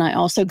dean. And then I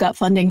also got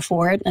funding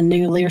for it, a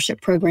new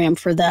leadership program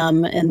for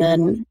them. And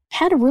then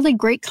had a really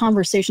great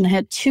conversation. I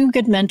had 2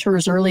 good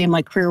mentors early in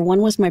my career.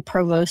 One was my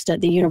provost at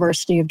the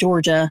University of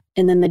Georgia.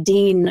 And then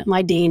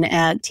my dean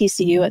at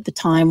TCU at the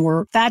time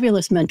were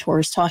fabulous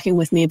mentors talking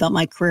with me about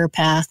my career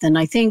path. And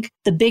I think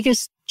the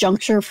biggest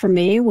juncture for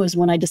me was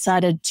when I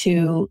decided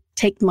to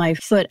take my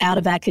foot out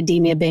of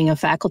academia being a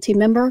faculty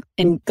member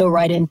and go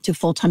right into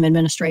full-time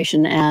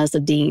administration as a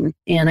dean.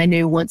 And I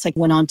knew once I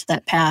went on to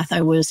that path,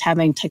 I was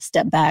having to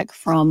step back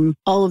from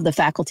all of the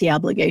faculty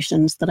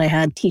obligations that I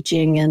had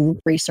teaching and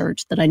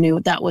research, that I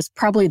knew that was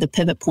probably the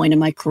pivot point in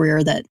my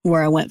career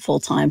where I went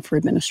full-time for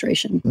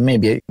administration.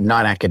 Maybe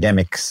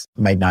non-academics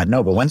might not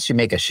know, but once you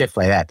make a shift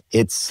like that,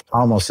 it's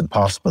almost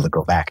impossible to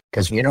go back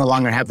because you no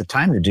longer have the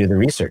time to do the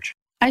research.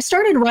 I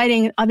started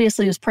writing,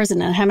 obviously, as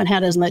president. I haven't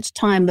had as much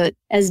time, but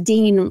as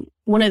dean,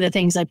 one of the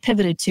things I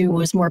pivoted to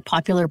was more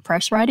popular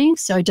press writing.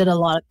 So I did a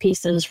lot of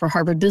pieces for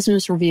Harvard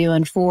Business Review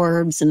and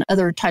Forbes and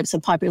other types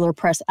of popular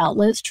press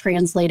outlets,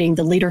 translating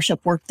the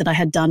leadership work that I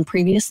had done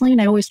previously.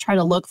 And I always try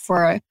to look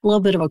for a little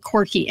bit of a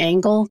quirky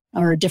angle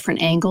or a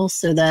different angle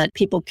so that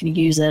people can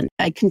use it.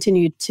 I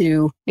continued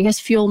to,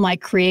 fuel my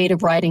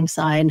creative writing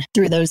side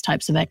through those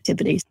types of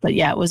activities. But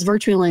yeah, it was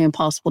virtually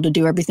impossible to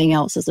do everything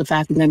else as a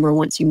faculty member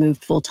once you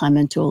moved full-time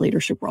into a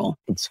leadership role.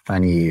 It's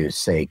funny you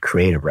say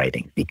creative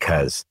writing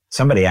because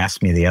somebody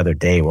asked me the other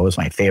day, what was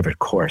my favorite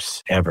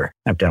course ever?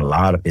 I've done a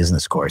lot of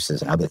business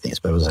courses and other things,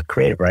 but it was a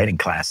creative writing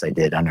class I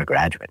did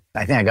undergraduate.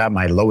 I think I got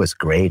my lowest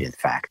grade, in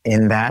fact,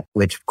 in that,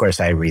 which of course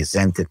I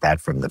resented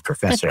that from the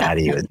professor. How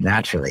do you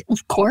naturally?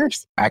 Of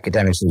course.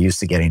 Academics are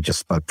used to getting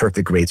just about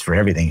perfect grades for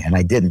everything, and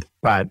I didn't.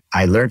 But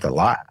I learned a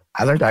lot.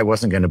 I learned I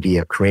wasn't going to be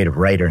a creative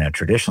writer in a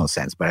traditional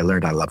sense, but I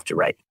learned I love to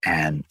write.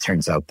 And it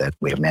turns out that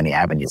we have many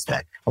avenues to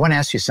that. I want to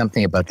ask you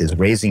something about this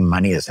raising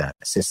money as an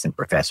assistant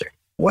professor.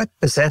 What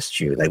possessed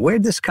you? Like, where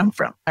did this come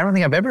from? I don't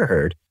think I've ever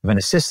heard of an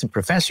assistant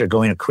professor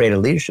going to create a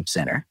leadership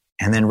center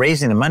and then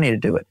raising the money to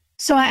do it.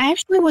 So I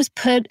actually was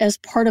put as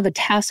part of a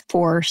task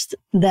force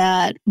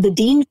that the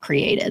dean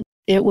created.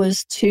 It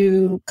was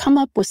to come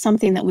up with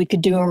something that we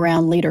could do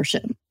around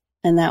leadership.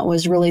 And that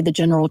was really the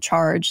general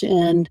charge.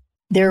 And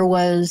there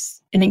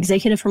was an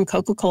executive from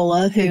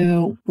Coca-Cola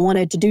who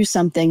wanted to do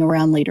something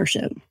around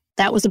leadership.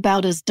 That was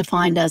about as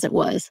defined as it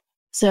was.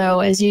 So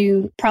as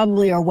you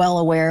probably are well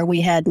aware,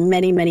 we had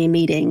many, many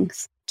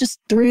meetings. Just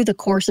through the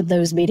course of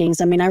those meetings,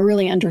 I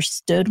really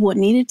understood what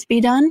needed to be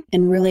done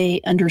and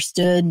really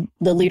understood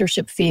the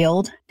leadership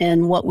field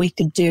and what we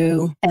could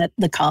do at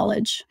the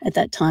college at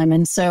that time.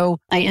 And so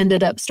I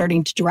ended up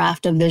starting to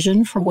draft a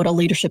vision for what a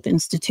leadership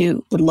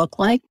institute would look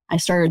like. I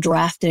started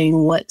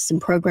drafting what some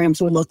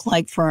programs would look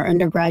like for our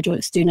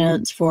undergraduate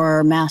students, for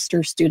our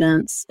master's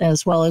students,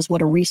 as well as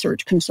what a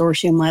research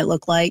consortium might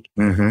look like.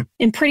 Mm-hmm.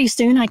 And pretty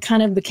soon I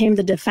kind of became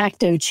the de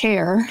facto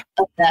chair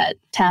of that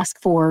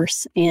task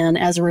force. And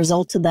as a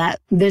result of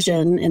that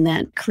vision and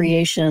that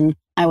creation,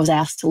 I was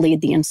asked to lead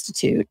the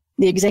institute.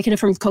 The executive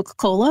from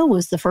Coca-Cola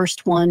was the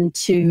first one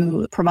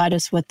to provide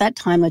us with, that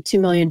time, a $2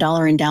 million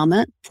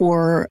endowment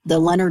for the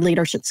Leonard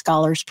Leadership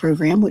Scholars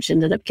Program, which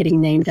ended up getting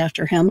named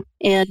after him.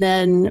 And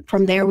then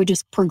from there, we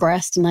just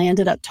progressed. And I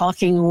ended up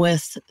talking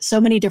with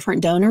so many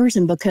different donors.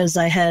 And because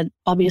I had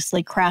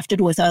obviously crafted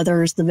with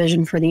others the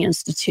vision for the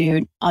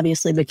Institute,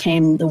 obviously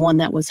became the one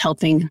that was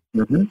helping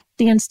the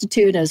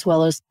Institute, as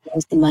well as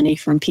the money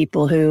from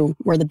people who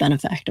were the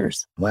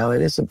benefactors. Well,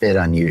 it is a bit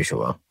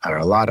unusual, or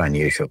a lot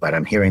unusual, but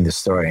I'm hearing the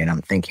story and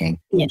I'm thinking,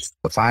 yes,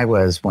 if I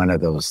was one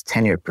of those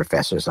tenured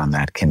professors on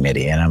that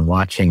committee and I'm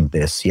watching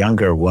this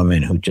younger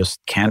woman who just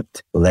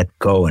can't let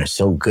go and is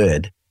so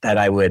good, that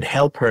I would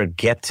help her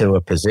get to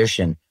a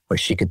position where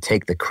she could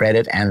take the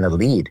credit and the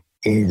lead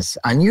is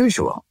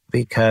unusual.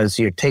 because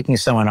you're taking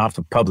someone off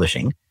of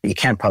publishing. You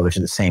can't publish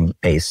at the same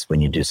pace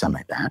when you do something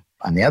like that.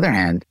 On the other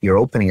hand, you're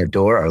opening a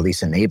door, or at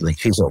least enabling,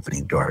 she's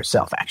opening a door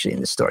herself actually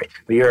in this story,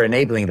 but you're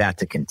enabling that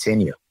to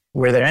continue.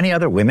 Were there any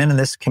other women in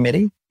this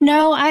committee?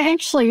 No,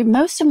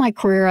 most of my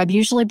career, I've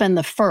usually been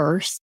the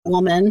first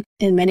woman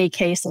in many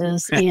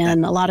cases.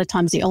 And a lot of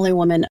times the only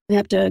woman. I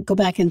have to go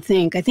back and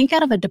think. I think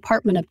out of a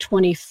department of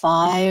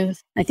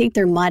 25, I think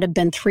there might have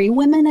been 3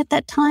 women at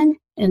that time.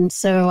 And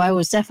so I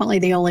was definitely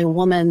the only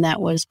woman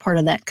that was part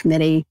of that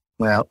committee.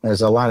 Well,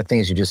 there's a lot of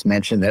things you just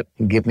mentioned that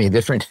give me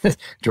different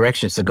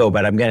directions to go,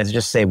 but I'm going to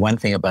just say one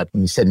thing about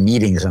when you said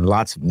meetings and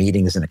lots of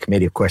meetings in a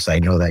committee. Of course, I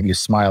know that you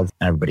smiled.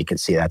 Everybody can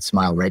see that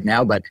smile right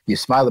now, but you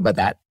smiled about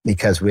that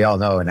because we all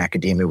know in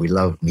academia, we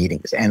love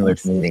meetings,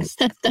 endless meetings,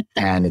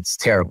 and it's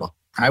terrible.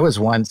 I was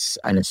once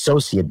an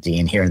associate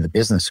dean here in the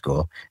business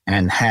school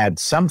and had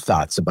some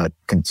thoughts about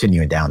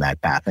continuing down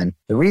that path. And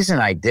the reason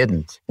I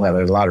didn't, well,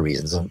 there's a lot of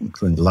reasons,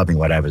 including loving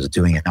what I was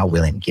doing and not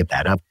willing to give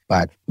that up.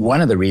 But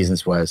one of the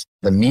reasons was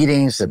the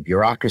meetings, the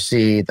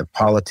bureaucracy, the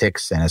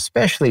politics, and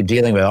especially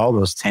dealing with all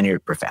those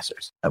tenured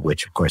professors, of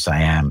which, of course, I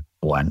am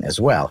one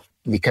as well,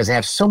 because they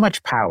have so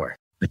much power,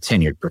 a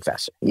tenured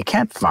professor. You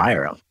can't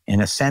fire them.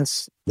 In a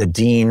sense, the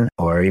dean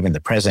or even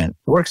the president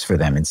works for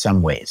them in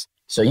some ways.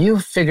 So you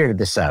figured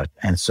this out.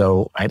 And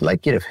so I'd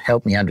like you to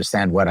help me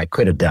understand what I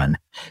could have done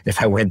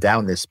if I went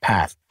down this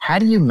path. How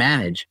do you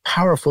manage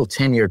powerful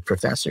tenured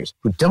professors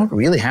who don't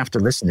really have to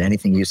listen to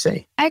anything you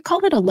say? I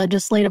call it a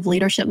legislative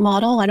leadership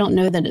model. I don't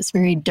know that it's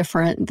very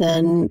different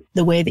than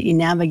the way that you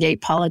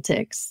navigate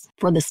politics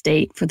for the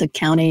state, for the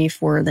county,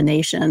 for the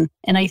nation.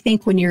 And I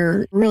think when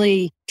you're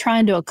really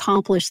trying to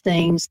accomplish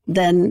things,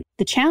 then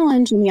the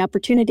challenge and the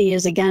opportunity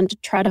is, again, to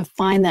try to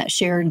find that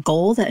shared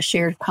goal, that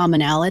shared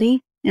commonality.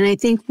 And I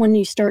think when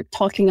you start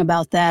talking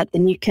about that,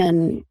 then you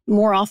can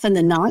more often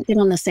than not get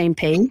on the same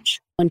page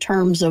in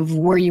terms of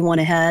where you want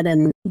to head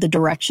and the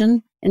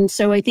direction. And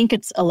so I think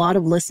it's a lot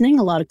of listening,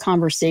 a lot of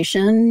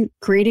conversation,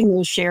 creating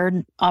those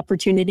shared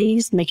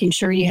opportunities, making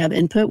sure you have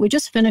input. We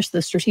just finished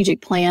the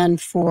strategic plan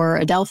for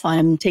Adelphi.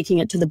 I'm taking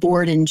it to the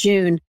board in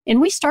June. And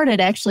we started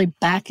actually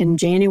back in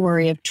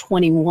January of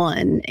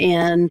 21.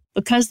 And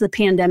because the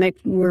pandemic,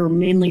 we're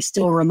mainly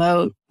still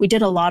remote, we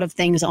did a lot of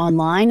things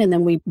online, and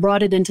then we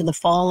brought it into the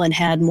fall and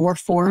had more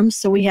forums.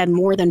 So we had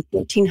more than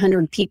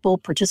 1,400 people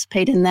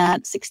participate in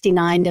that,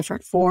 69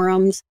 different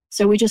forums.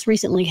 So we just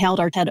recently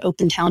had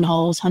open town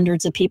halls,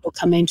 hundreds of people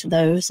coming to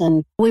those,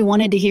 and we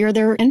wanted to hear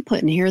their input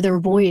and hear their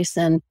voice.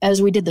 And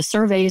as we did the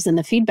surveys and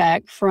the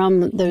feedback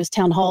from those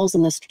town halls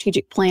and the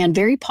strategic plan,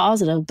 very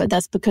positive, but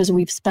that's because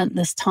we've spent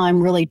this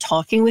time really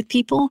talking with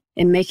people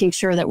and making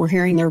sure that we're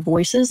hearing their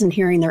voices and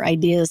hearing their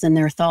ideas and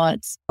their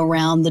thoughts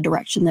around the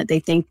direction that they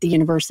think the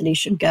university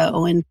should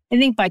go. And I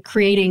think by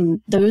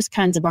creating those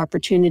kinds of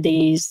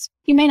opportunities,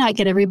 you may not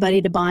get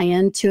everybody to buy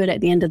into it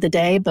at the end of the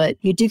day, but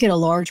you do get a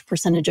large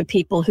percentage of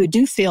people who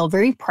do feel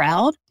very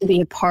proud to be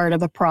a part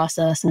of a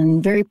process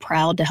and very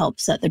proud to help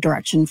set the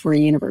direction for a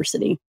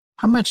university.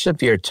 How much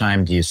of your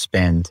time do you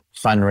spend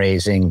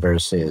fundraising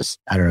versus,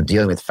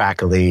 dealing with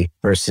faculty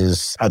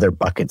versus other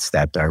buckets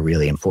that are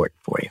really important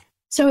for you?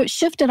 So it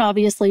shifted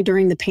obviously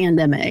during the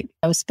pandemic.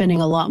 I was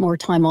spending a lot more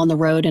time on the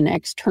road and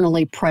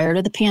externally prior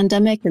to the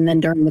pandemic. And then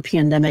during the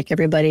pandemic,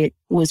 everybody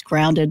was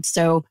grounded.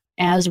 So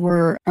as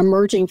we're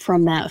emerging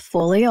from that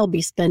fully, I'll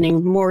be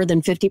spending more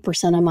than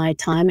 50% of my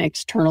time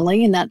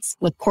externally. And that's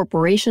with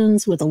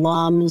corporations, with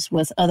alums,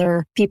 with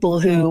other people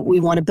who we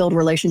want to build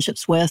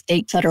relationships with,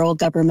 state, federal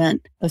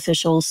government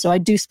officials. So I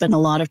do spend a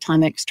lot of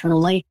time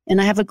externally.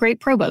 And I have a great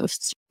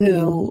provost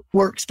who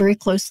works very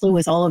closely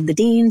with all of the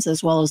deans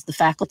as well as the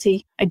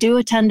faculty. I do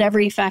attend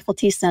every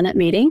faculty senate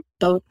meeting.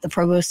 Both the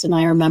provost and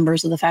I are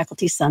members of the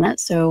faculty senate,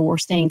 so we're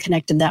staying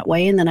connected that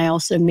way. And then I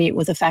also meet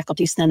with the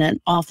faculty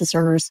senate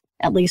officers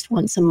at least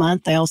once a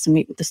month. I also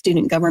meet with the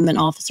student government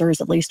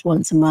officers at least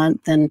once a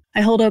month. And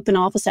I hold open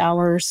office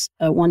hours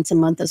once a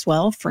month as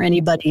well for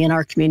anybody in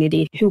our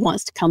community who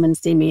wants to come and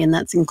see me. And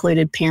that's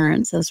included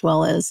parents as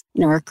well as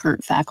our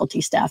current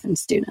faculty, staff, and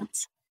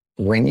students.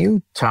 When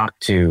you talk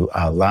to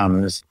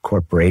alums,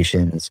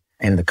 corporations,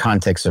 in the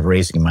context of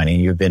raising money,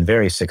 you've been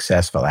very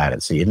successful at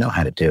it, so you know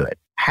how to do it.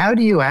 How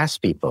do you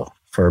ask people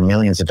for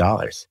millions of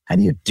dollars? How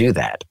do you do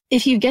that?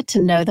 If you get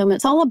to know them,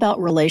 it's all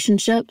about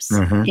relationships.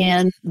 Mm-hmm.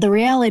 And the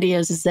reality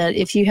is that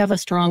if you have a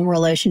strong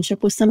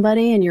relationship with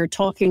somebody and you're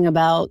talking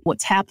about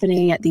what's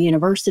happening at the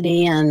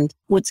university and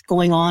what's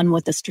going on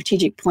with the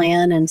strategic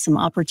plan and some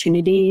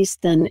opportunities,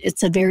 then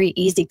it's a very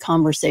easy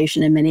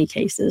conversation in many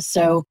cases.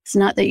 So it's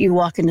not that you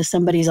walk into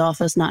somebody's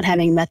office not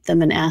having met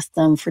them and ask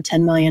them for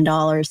 $10 million.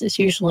 It's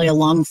usually a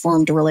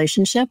long-formed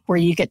relationship where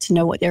you get to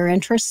know what their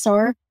interests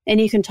are. And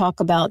you can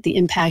talk about the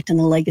impact and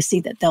the legacy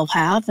that they'll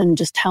have and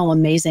just how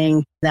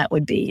amazing that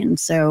would be. And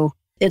so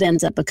it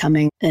ends up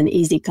becoming an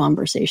easy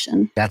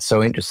conversation. That's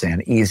so interesting,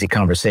 an easy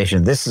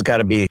conversation. This has got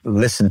to be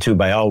listened to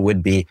by all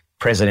would-be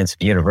presidents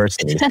of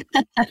universities.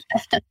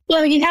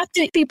 Well, you have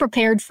to be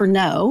prepared for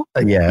no.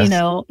 Yes.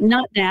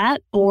 Not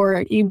that,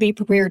 or you be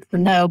prepared for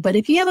no. But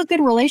if you have a good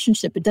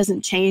relationship, it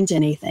doesn't change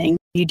anything.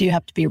 You do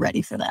have to be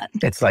ready for that.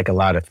 It's like a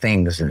lot of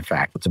things, in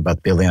fact. It's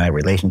about building that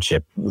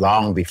relationship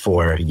long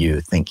before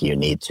you think you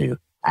need to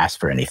ask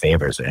for any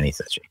favors or any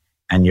such.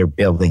 And you're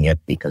building it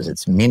because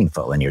it's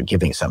meaningful and you're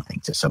giving something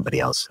to somebody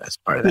else as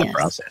part of that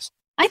process.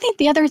 I think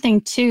the other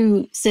thing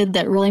too, Sid,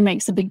 that really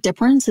makes a big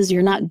difference is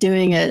you're not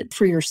doing it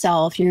for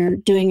yourself. You're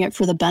doing it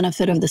for the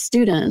benefit of the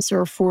students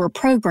or for a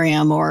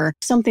program or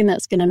something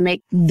that's going to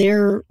make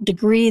their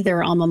degree,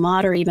 their alma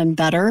mater even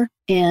better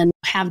and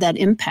have that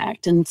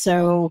impact. And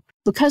so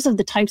because of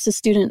the types of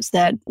students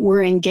that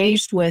we're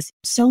engaged with,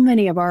 so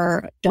many of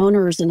our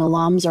donors and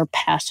alums are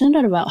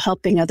passionate about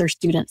helping other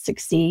students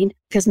succeed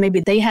because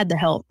maybe they had the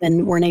help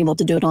and weren't able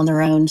to do it on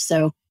their own.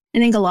 So I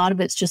think a lot of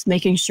it's just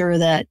making sure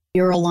that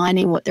you're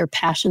aligning what their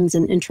passions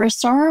and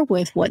interests are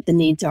with what the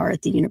needs are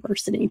at the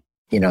university.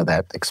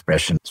 That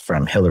expression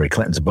from Hillary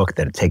Clinton's book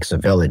that it takes a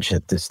village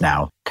that is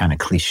now kind of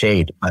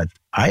cliched, but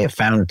I have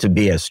found it to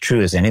be as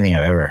true as anything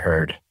I've ever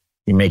heard.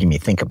 You're making me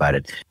think about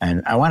it.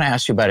 And I want to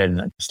ask you about it in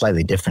a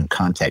slightly different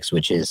context,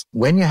 which is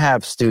when you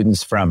have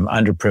students from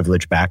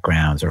underprivileged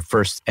backgrounds or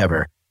first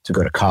ever to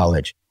go to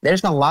college,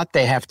 there's a lot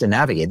they have to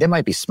navigate. They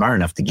might be smart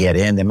enough to get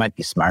in. They might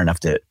be smart enough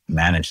to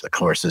manage the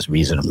courses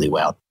reasonably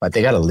well, but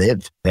they got to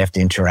live. They have to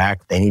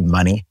interact. They need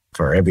money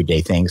for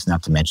everyday things,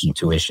 not to mention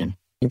tuition.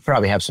 You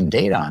probably have some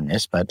data on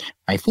this, but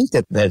I think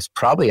that there's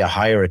probably a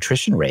higher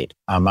attrition rate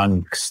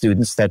among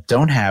students that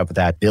don't have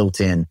that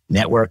built-in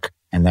network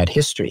and that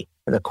history.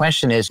 The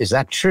question is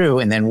that true?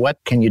 And then what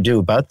can you do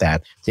about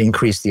that to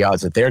increase the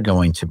odds that they're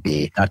going to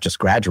be not just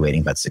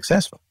graduating, but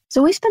successful?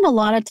 So we spend a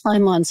lot of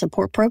time on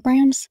support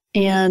programs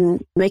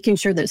and making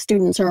sure that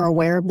students are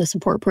aware of the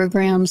support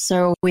programs.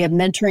 So we have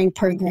mentoring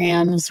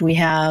programs. We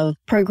have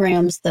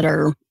programs that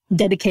are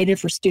dedicated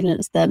for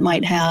students that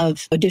might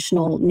have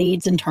additional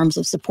needs in terms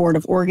of support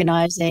of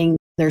organizing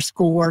their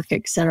schoolwork,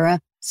 et cetera.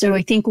 So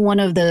I think one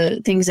of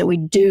the things that we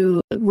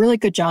do a really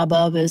good job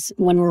of is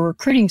when we're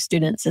recruiting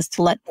students is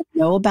to let them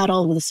know about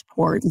all of the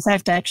support. In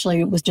fact, I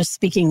actually was just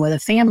speaking with a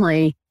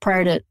family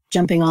prior to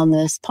jumping on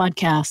this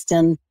podcast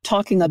and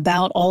talking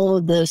about all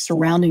of the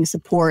surrounding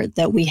support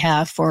that we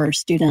have for our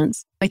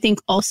students. I think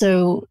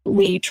also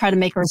we try to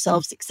make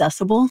ourselves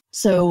accessible.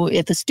 So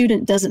if a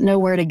student doesn't know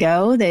where to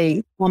go,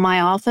 my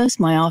office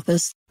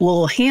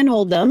will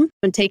handhold them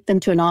and take them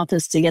to an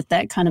office to get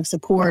that kind of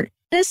support.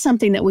 It is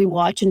something that we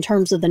watch in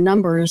terms of the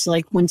numbers,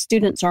 like when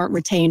students aren't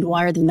retained,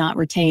 why are they not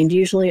retained?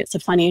 Usually it's a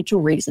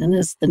financial reason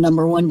is the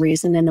number one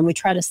reason. And then we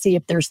try to see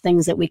if there's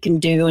things that we can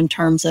do in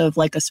terms of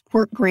like a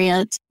support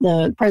grant.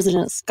 The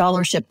President's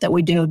Scholarship that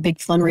we do a big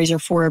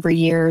fundraiser for every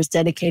year is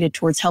dedicated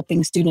towards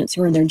helping students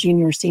who are in their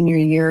junior or senior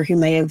year who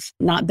may have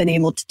not been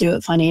able to do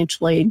it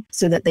financially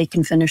so that they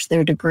can finish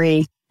their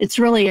degree. It's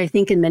really, I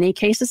think, in many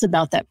cases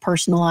about that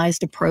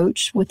personalized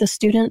approach with the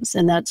students.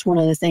 And that's one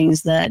of the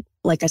things that,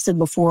 like I said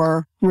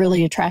before,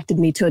 really attracted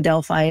me to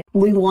Adelphi.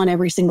 We want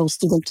every single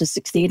student to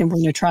succeed, and we're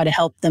going to try to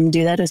help them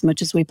do that as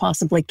much as we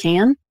possibly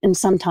can. And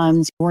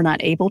sometimes we're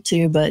not able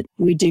to, but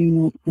we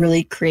do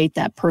really create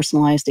that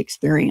personalized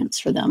experience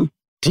for them.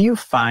 Do you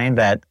find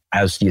that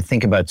as you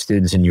think about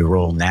students in your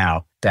role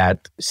now,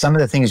 that some of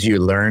the things you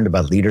learned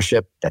about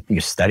leadership, that you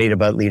studied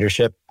about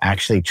leadership,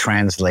 actually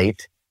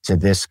translate to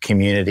this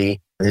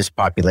community, this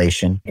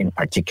population in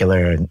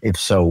particular? And if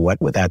so, what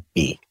would that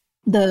be?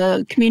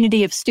 The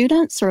community of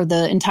students or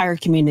the entire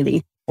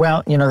community?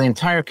 Well, the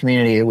entire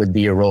community, it would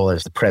be your role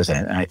as the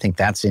president. And I think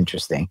that's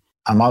interesting.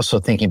 I'm also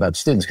thinking about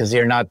students because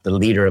they're not the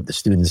leader of the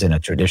students in a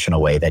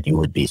traditional way that you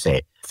would be,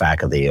 say,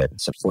 faculty and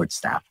support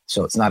staff.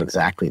 So it's not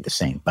exactly the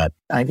same. But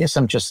I guess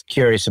I'm just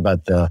curious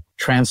about the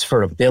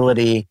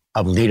transferability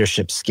of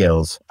leadership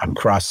skills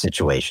across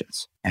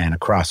situations and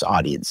across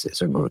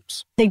audiences or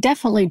groups. They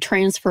definitely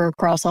transfer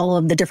across all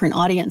of the different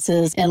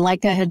audiences. And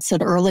like I had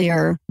said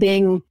earlier,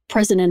 being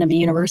president of a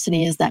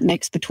university is that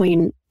mix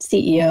between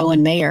CEO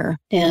and mayor.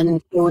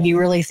 And when you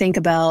really think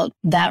about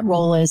that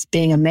role as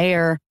being a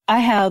mayor, I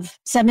have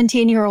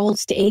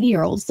 17-year-olds to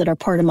 80-year-olds that are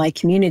part of my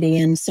community.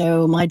 And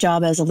so my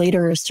job as a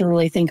leader is to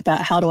really think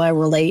about how do I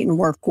relate and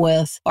work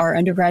with our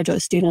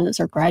undergraduate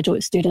students or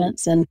graduate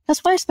students. And that's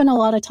why I spend a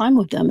lot of time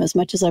with them as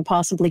much as I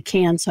possibly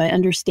can. So I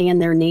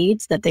understand their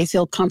needs, that they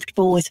feel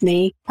comfortable with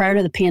me. Prior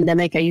to the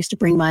pandemic, I used to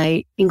bring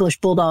my English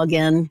bulldog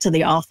in to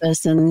the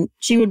office, and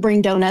she would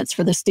bring donuts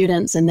for the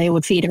students and they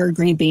would feed her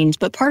green beans.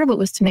 But part of it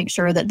was to make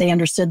sure that they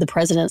understood the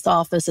president's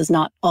office is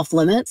not off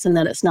limits and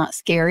that it's not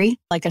scary.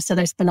 Like I said,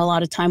 I spend a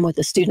lot of time with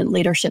the student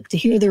leadership to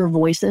hear their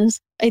voices.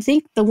 I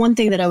think the one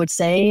thing that I would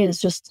say is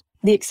just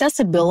the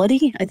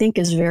accessibility, I think,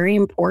 is very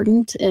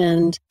important.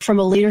 And from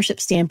a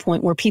leadership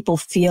standpoint, where people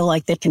feel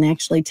like they can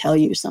actually tell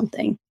you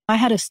something. I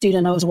had a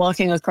student, I was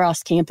walking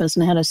across campus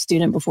and I had a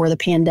student before the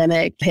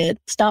pandemic hit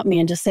stop me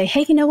and just say,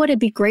 hey, you know what? It'd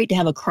be great to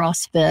have a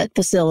CrossFit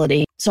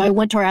facility. So I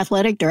went to our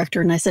athletic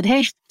director and I said,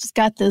 hey, just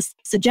got this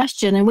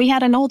suggestion. And we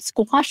had an old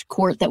squash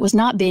court that was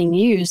not being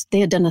used. They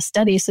had done a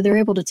study, so they were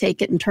able to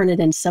take it and turn it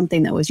into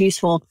something that was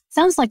useful.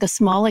 Sounds like a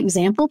small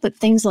example, but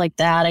things like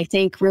that I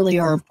think really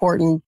are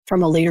important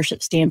from a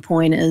leadership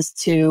standpoint, is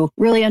to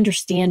really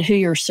understand who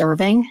you're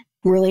serving,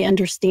 really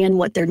understand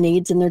what their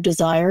needs and their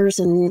desires,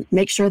 and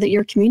make sure that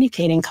you're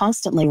communicating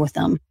constantly with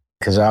them.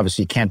 Because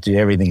obviously you can't do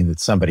everything that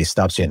somebody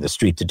stops you in the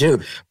street to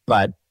do,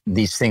 but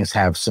these things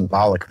have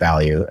symbolic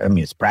value. I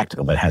mean, it's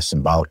practical, but it has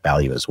symbolic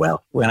value as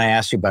well. When I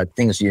ask you about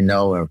things you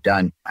know or have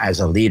done as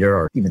a leader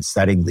or even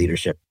studying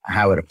leadership,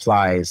 how it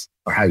applies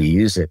or how you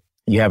use it,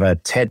 you have a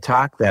TED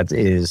Talk that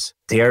is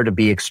Dare to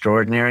Be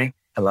Extraordinary.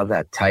 I love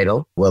that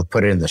title. We'll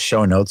put it in the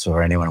show notes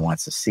for anyone who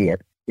wants to see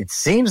it. It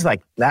seems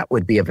like that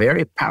would be a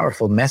very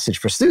powerful message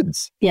for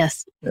students.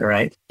 Yes.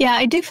 Right? Yeah,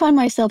 I do find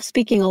myself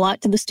speaking a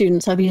lot to the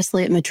students,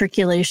 obviously at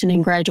matriculation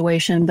and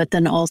graduation, but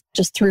then also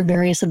just through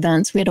various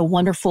events. We had a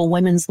wonderful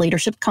women's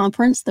leadership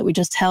conference that we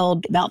just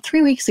held about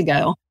 3 weeks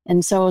ago.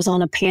 And so I was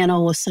on a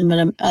panel with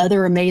some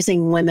other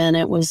amazing women.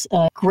 It was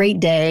a great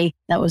day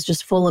that was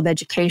just full of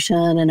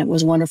education, and it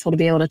was wonderful to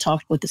be able to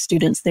talk with the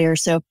students there.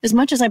 So as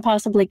much as I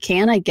possibly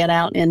can, I get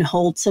out and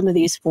hold some of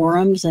these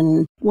forums.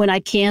 And when I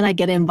can, I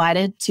get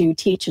invited to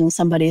teach in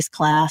somebody's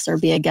class or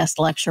be a guest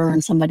lecturer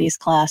in somebody's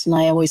class. And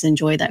I always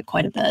enjoy that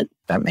quite a bit.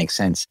 That makes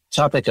sense.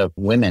 Topic of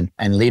women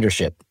and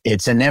leadership.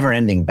 It's a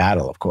never-ending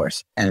battle, of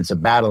course. And it's a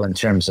battle in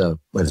terms of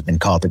what has been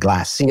called the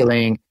glass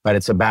ceiling, but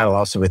it's a battle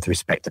also with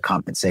respect to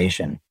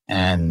compensation.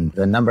 And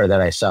the number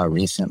that I saw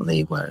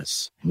recently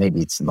was,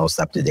 maybe it's the most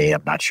up-to-date,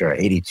 I'm not sure,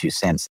 82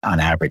 cents on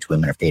average.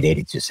 Women are paid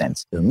 82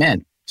 cents to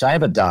men. So I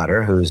have a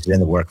daughter who's in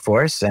the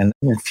workforce, and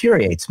it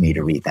infuriates me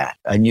to read that.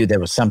 I knew there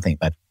was something,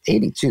 but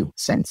 82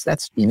 cents,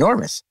 that's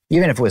enormous.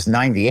 Even if it was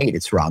 98,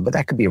 it's wrong, but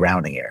that could be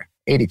rounding error.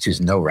 82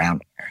 is no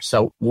rounding error.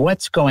 So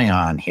what's going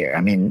on here?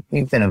 I mean,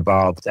 we've been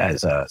involved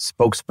as a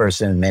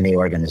spokesperson in many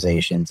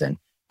organizations, and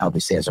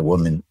obviously as a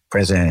woman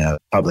president of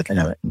public in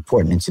an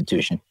important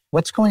institution.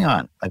 What's going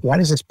on? Like, why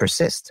does this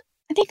persist?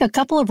 I think a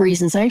couple of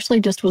reasons. I actually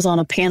just was on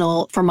a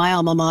panel for my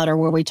alma mater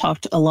where we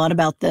talked a lot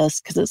about this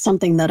because it's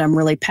something that I'm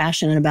really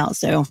passionate about.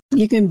 So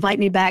you can invite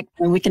me back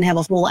and we can have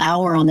a full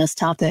hour on this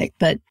topic.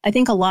 But I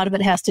think a lot of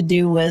it has to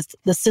do with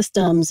the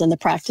systems and the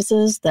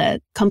practices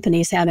that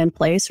companies have in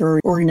place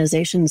or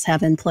organizations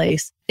have in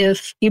place.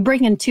 If you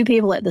bring in two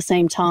people at the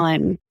same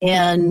time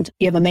and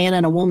you have a man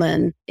and a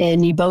woman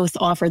and you both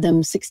offer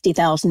them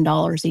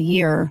 $60,000 a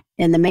year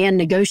and the man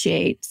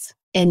negotiates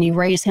and you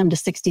raise him to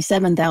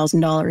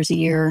 $67,000 a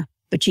year,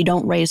 but you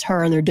don't raise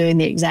her and they're doing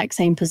the exact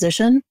same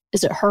position,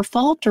 is it her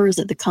fault or is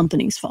it the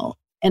company's fault?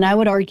 And I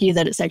would argue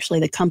that it's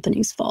actually the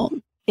company's fault.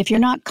 If you're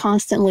not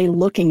constantly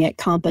looking at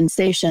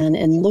compensation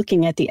and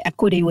looking at the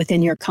equity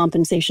within your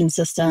compensation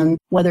system,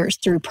 whether it's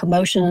through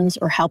promotions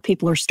or how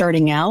people are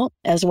starting out,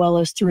 as well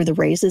as through the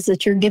raises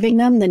that you're giving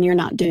them, then you're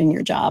not doing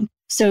your job.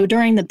 So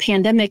during the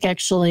pandemic,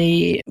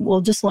 actually,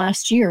 just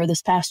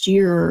this past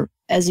year,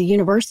 as a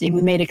university,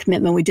 we made a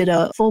commitment. We did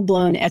a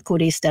full-blown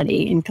equity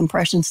study and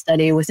compression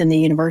study within the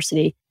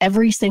university.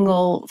 Every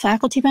single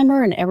faculty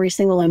member and every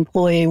single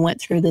employee went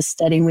through this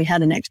study. We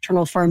had an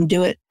external firm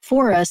do it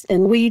for us.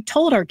 And we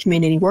told our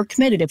community, we're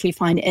committed. If we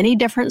find any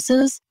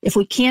differences, if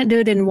we can't do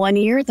it in 1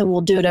 year, then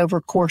we'll do it over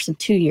a course of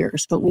 2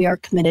 years. But we are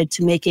committed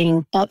to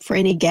making up for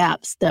any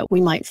gaps that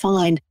we might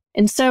find.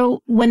 And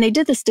so when they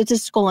did the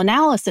statistical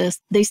analysis,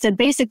 they said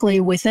basically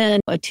within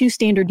a 2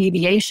 standard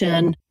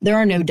deviation, there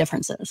are no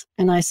differences.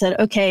 And I said,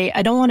 okay,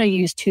 I don't want to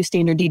use 2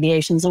 standard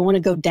deviations. I want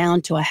to go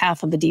down to a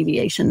half of a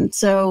deviation.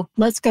 So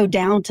let's go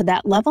down to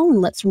that level and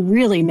let's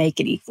really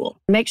make it equal.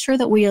 Make sure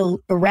that we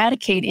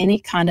eradicate any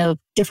kind of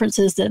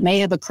differences that may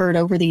have occurred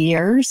over the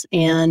years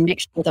and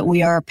make sure that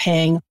we are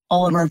paying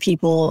all of our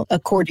people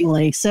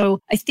accordingly. So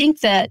I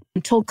think that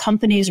until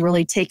companies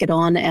really take it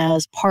on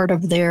as part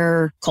of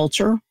their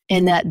culture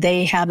and that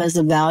they have as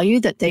a value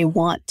that they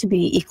want to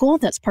be equal,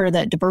 that's part of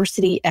that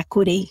diversity,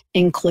 equity,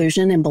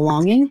 inclusion, and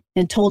belonging.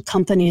 Until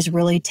companies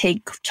really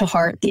take to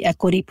heart the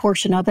equity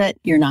portion of it,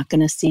 you're not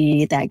going to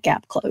see that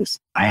gap close.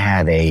 I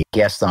had a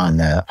guest on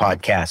the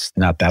podcast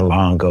not that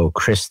long ago,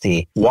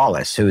 Christy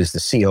Wallace, who is the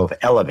CEO of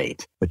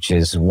Elevate, which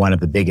is one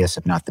of the biggest,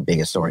 if not the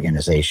biggest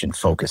organization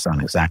focused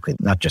on exactly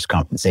not just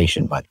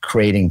compensation, but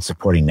creating,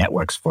 supporting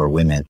networks for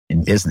women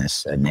in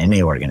business and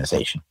any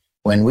organization.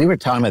 When we were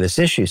talking about this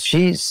issue,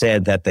 she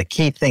said that the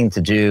key thing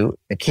to do,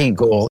 the key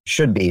goal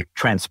should be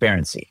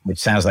transparency, which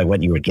sounds like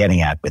what you were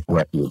getting at with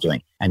what you were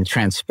doing. And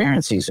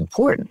transparency is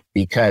important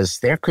because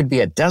there could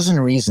be a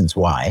dozen reasons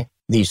why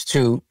these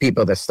two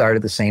people that started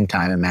at the same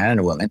time, a man and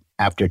a woman,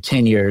 after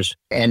 10 years,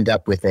 end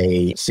up with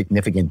a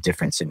significant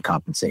difference in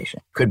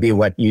compensation. Could be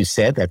what you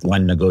said, that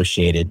one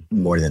negotiated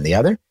more than the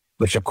other,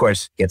 which of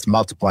course gets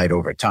multiplied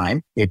over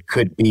time. It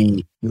could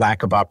be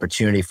lack of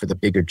opportunity for the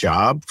bigger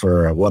job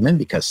for a woman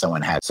because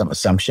someone had some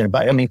assumption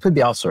about it. I mean, it could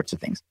be all sorts of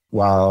things.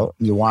 While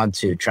you want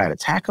to try to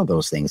tackle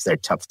those things, they're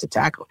tough to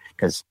tackle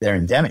because they're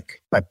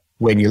endemic. But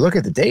when you look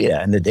at the data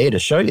and the data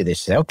show you, they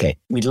say, okay,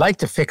 we'd like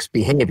to fix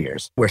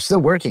behaviors. We're still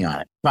working on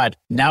it, but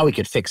now we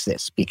could fix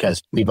this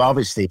because we've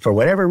obviously, for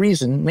whatever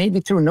reason, maybe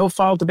through no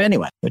fault of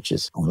anyone, which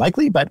is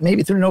unlikely, but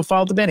maybe through no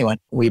fault of anyone,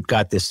 we've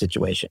got this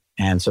situation.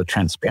 And so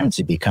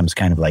transparency becomes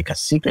kind of like a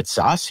secret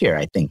sauce here,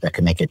 I think, that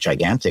can make a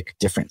gigantic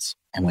difference.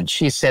 And when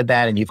she said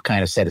that, and you've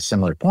kind of said a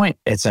similar point,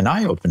 it's an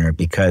eye-opener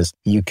because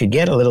you could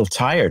get a little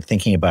tired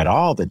thinking about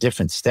all the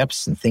different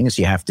steps and things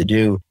you have to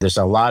do. There's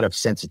a lot of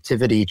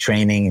sensitivity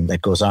training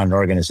that goes on in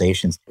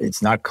organizations.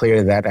 It's not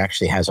clear that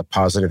actually has a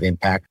positive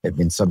impact. There have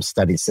been some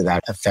studies to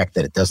that effect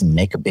that it doesn't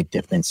make a big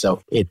difference.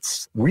 So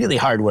it's really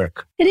hard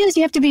work. It is.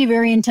 You have to be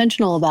very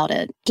intentional about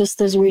it.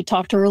 Just as we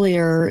talked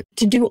earlier,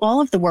 to do all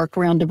of the work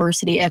around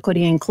diversity,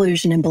 equity,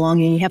 inclusion, and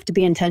belonging, you have to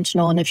be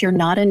intentional. And if you're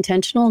not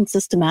intentional and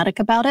systematic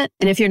about it,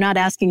 and if you're not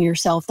asking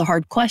yourself the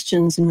hard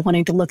questions and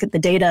wanting to look at the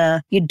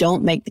data, you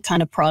don't make the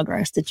kind of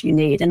progress that you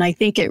need. And I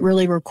think it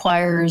really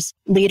requires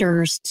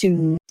leaders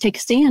to take a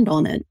stand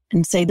on it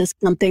and say, this is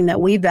something that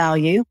we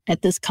value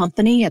at this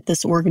company, at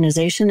this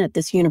organization, at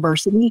this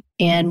university.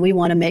 And we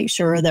want to make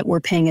sure that we're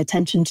paying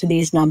attention to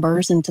these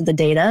numbers and to the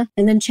data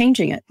and then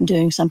changing it and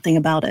doing something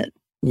about it.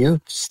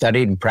 You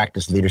studied and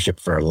practiced leadership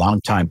for a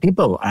long time.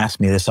 People ask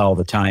me this all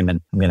the time,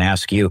 and I'm going to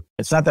ask you.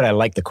 It's not that I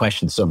like the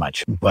question so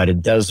much, but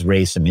it does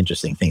raise some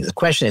interesting things. The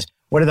question is,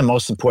 what are the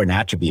most important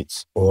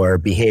attributes or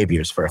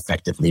behaviors for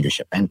effective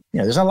leadership? And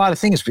there's a lot of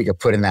things we could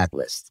put in that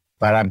list.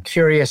 But I'm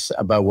curious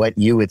about what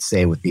you would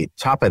say would be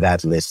top of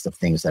that list of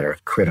things that are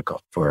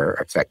critical for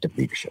effective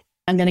leadership.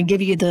 I'm going to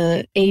give you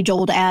the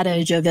age-old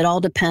adage of it all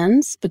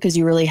depends, because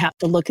you really have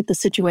to look at the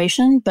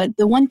situation. But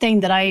the one thing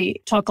that I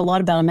talk a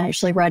lot about, I'm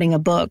actually writing a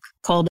book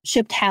called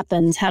Shift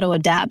Happens, How to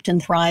Adapt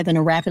and Thrive in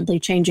a Rapidly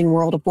Changing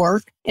World of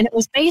Work. And it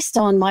was based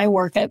on my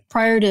work.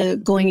 Prior to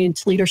going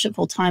into leadership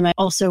full time, I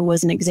also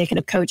was an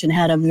executive coach and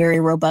had a very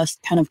robust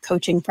kind of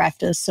coaching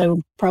practice.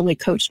 So probably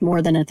coached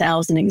more than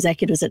 1,000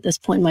 executives at this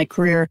point in my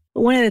career.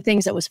 But one of the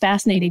things that was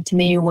fascinating to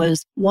me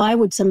was, why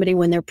would somebody,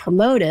 when they're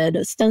promoted,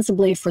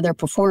 ostensibly for their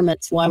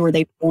performance, why were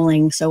they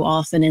falling so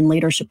often in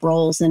leadership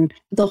roles? And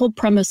the whole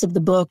premise of the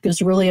book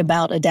is really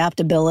about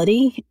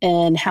adaptability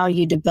and how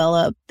you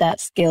develop that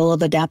skill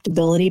of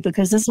adaptability.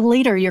 Because as a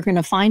leader, you're going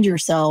to find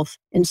yourself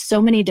in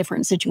so many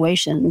different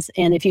situations.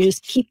 And if you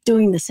just keep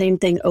doing the same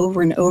thing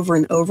over and over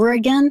and over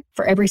again,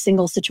 for every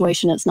single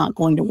situation, it's not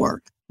going to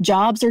work.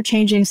 Jobs are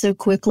changing so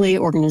quickly.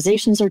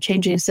 Organizations are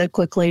changing so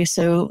quickly.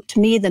 So to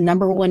me, the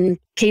number one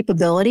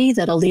capability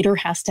that a leader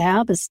has to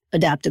have is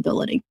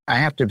adaptability. I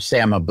have to say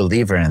I'm a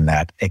believer in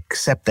that,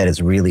 except that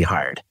it's really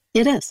hard.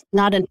 It is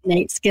not an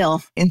innate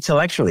skill.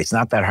 Intellectually, it's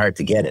not that hard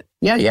to get it.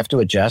 Yeah, you have to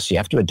adjust. You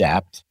have to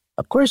adapt.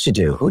 Of course you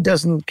do. Who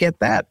doesn't get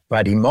that?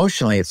 But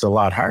emotionally, it's a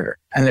lot harder.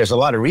 And there's a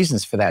lot of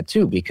reasons for that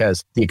too,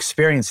 because the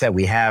experience that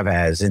we have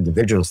as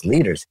individuals,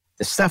 leaders,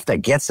 the stuff that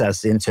gets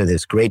us into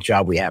this great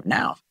job we have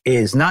now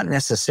is not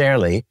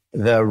necessarily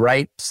the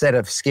right set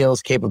of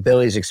skills,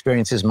 capabilities,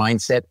 experiences,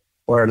 mindset,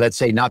 or let's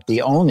say not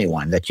the only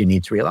one that you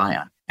need to rely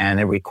on. And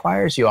it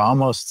requires you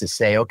almost to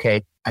say,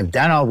 okay, I've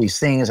done all these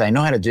things. I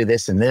know how to do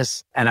this, and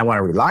I want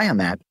to rely on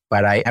that.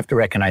 But I have to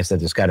recognize that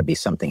there's got to be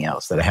something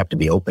else that I have to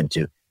be open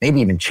to. Maybe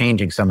even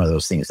changing some of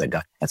those things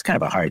that's kind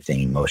of a hard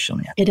thing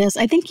emotionally. It is.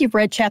 I think you've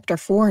read chapter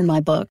 4 in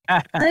my book.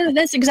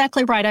 That's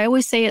exactly right. I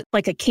always say it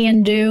like a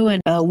can do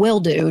and a will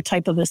do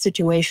type of a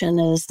situation,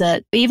 is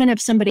that even if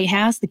somebody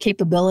has the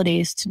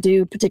capabilities to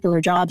do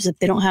particular jobs, if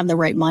they don't have the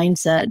right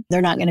mindset,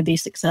 they're not going to be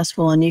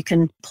successful. And you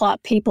can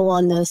plot people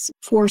on this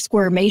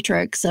 4-square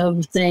matrix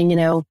of saying,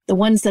 the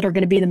ones that are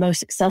going to be the most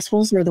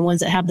successful are the ones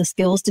that have the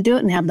skills to do it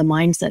and have the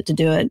mindset to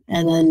do it.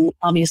 And then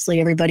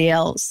obviously everybody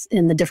else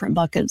in the different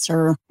buckets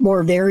are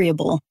more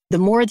variable. The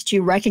more that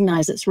you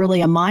recognize it's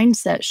really a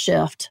mindset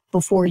shift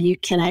before you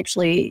can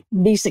actually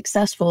be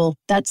successful,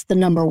 that's the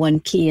number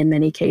one key in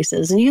many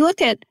cases. And you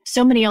look at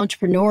so many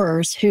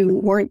entrepreneurs who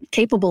weren't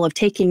capable of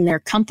taking their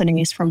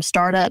companies from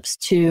startups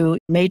to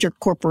major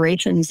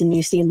corporations, and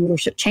you see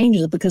leadership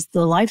changes because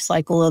the life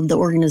cycle of the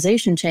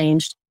organization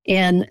changed.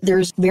 And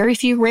there's very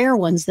few rare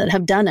ones that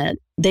have done it.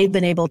 They've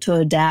been able to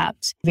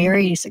adapt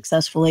very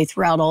successfully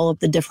throughout all of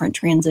the different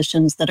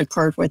transitions that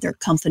occurred with their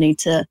company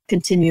to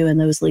continue in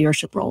those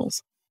leadership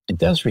roles. It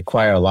does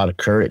require a lot of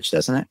courage,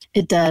 doesn't it?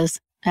 It does.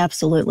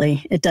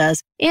 Absolutely. It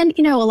does. And,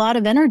 a lot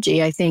of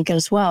energy, I think,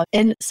 as well,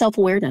 and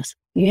self-awareness.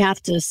 You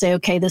have to say,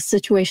 okay, this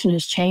situation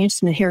has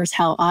changed, and here's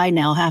how I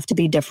now have to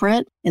be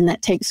different. And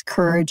that takes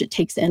courage, it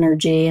takes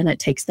energy, and it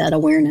takes that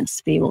awareness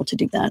to be able to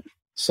do that.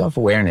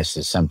 Self-awareness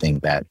is something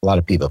that a lot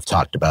of people have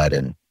talked about,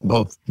 and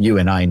both you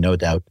and I, no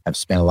doubt, have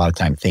spent a lot of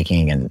time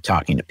thinking and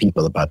talking to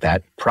people about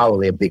that.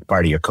 Probably a big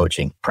part of your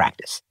coaching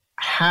practice.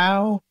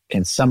 How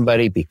can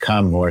somebody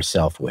become more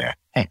self-aware?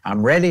 Hey,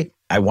 I'm ready.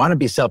 I want to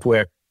be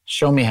self-aware.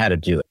 Show me how to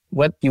do it.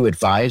 What do you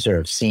advise or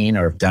have seen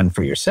or have done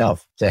for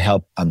yourself to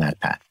help on that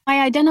path?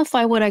 I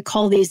identify what I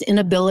call these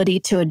inability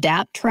to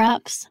adapt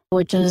traps,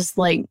 which is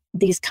like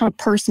these kind of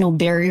personal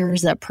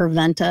barriers that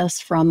prevent us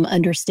from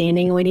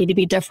understanding we need to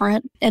be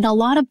different. And a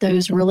lot of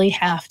those really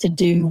have to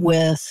do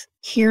with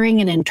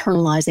hearing and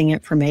internalizing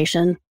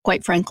information.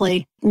 Quite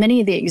frankly, many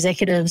of the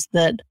executives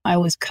that I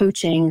was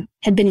coaching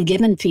had been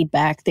given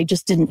feedback. They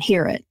just didn't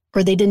hear it,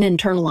 or they didn't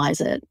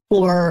internalize it,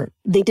 or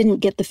they didn't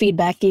get the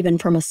feedback even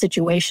from a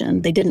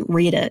situation. They didn't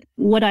read it.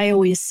 What I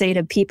always say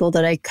to people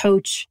that I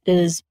coach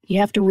is you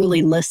have to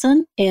really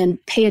listen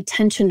and pay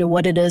attention to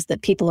what it is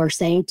that people are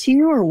saying to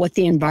you or what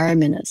the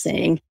environment is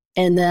saying.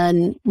 And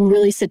then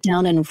really sit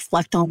down and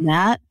reflect on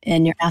that.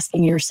 And you're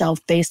asking yourself,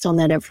 based on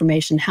that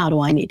information, how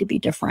do I need to be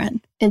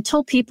different?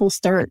 Until people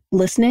start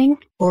listening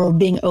or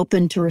being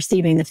open to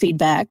receiving the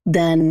feedback,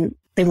 then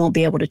they won't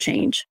be able to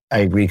change. I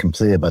agree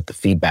completely about the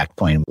feedback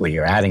point. Where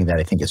you're adding that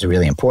I think is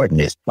really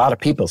important is a lot of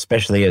people,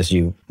 especially as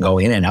you go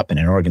in and up in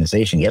an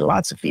organization, get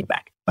lots of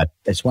feedback. But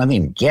it's one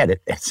thing to get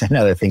it. It's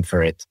another thing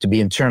for it to be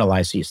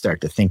internalized so you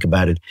start to think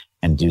about it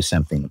and do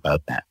something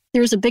about that.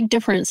 There's a big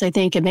difference, I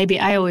think, and maybe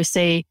I always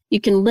say you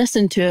can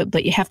listen to it,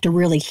 but you have to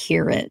really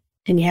hear it.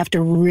 And you have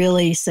to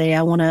really say,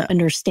 I want to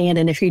understand.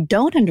 And if you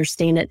don't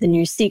understand it, then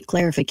you seek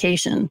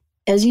clarification.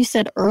 As you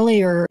said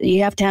earlier,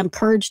 you have to have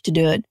courage to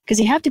do it because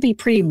you have to be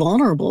pretty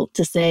vulnerable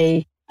to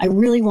say, I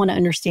really want to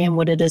understand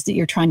what it is that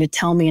you're trying to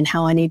tell me and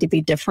how I need to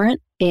be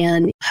different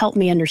and help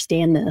me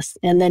understand this.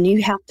 And then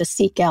you have to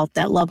seek out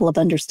that level of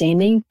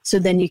understanding. So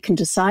then you can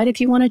decide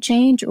if you want to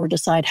change or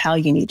decide how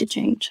you need to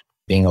change.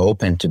 Being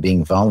open to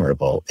being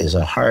vulnerable is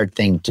a hard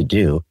thing to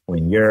do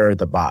when you're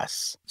the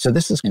boss. So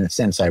this is in a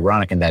sense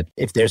ironic in that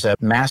if there's a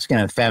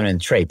masculine and feminine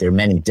trait, there are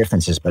many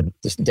differences, but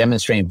just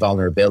demonstrating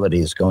vulnerability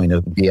is going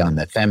to be on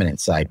the feminine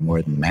side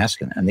more than the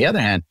masculine. On the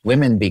other hand,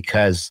 women,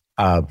 because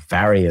of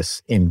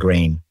various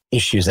ingrained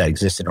issues that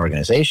exist in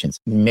organizations,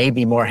 may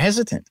be more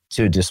hesitant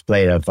to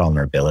display a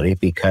vulnerability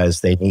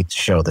because they need to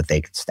show that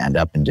they can stand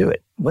up and do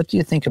it. What do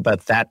you think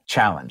about that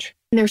challenge?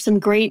 There's some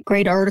great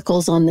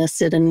articles on this,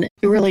 Sid, and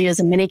it really is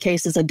in many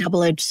cases a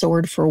double-edged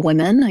sword for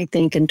women, I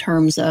think, in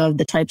terms of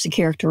the types of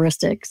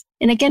characteristics.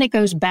 And again, it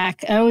goes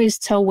back, I always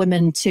tell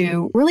women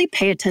to really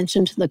pay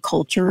attention to the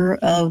culture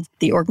of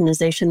the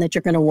organization that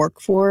you're going to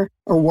work for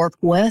or work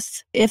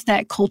with. If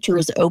that culture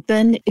is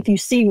open, if you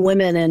see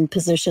women in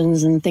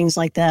positions and things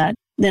like that,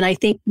 then I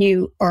think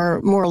you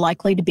are more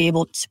likely to be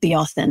able to be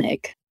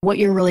authentic. What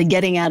you're really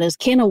getting at is,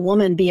 can a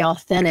woman be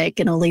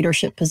authentic in a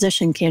leadership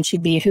position? Can she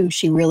be who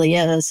she really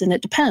is? And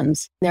it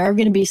depends. There are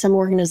going to be some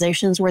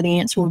organizations where the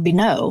answer would be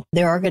no.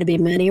 There are going to be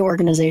many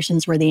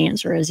organizations where the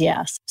answer is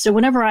yes. So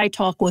whenever I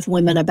talk with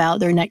women about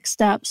their next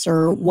steps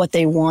or what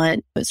they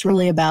want, it's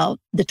really about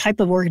the type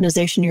of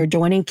organization you're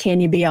joining.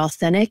 Can you be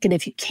authentic? And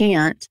if you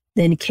can't,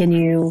 then can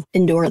you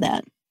endure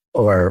that?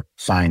 Or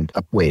find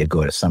a way to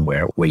go to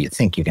somewhere where you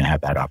think you can have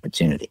that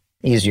opportunity.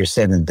 Easier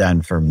said than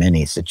done for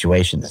many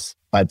situations,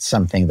 but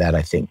something that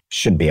I think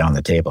should be on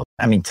the table.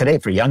 I mean, today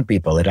for young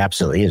people, it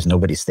absolutely is.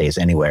 Nobody stays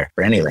anywhere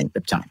for any length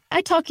of time.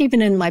 I talk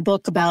even in my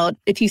book about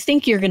if you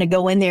think you're going to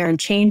go in there and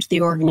change the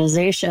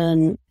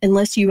organization,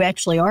 unless you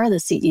actually are the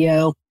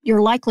CEO,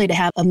 you're likely to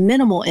have a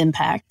minimal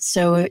impact.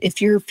 So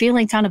if you're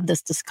feeling kind of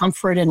this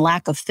discomfort and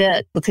lack of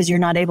fit because you're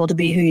not able to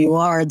be who you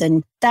are,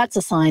 then that's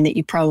a sign that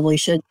you probably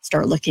should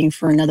start looking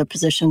for another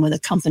position with a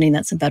company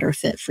that's a better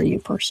fit for you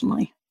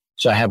personally.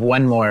 So I have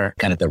one more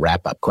kind of the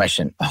wrap-up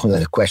question. Although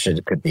the question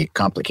could be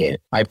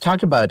complicated. I've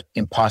talked about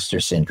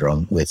imposter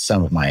syndrome with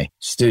some of my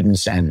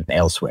students and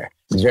elsewhere.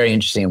 It was very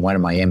interesting in one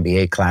of my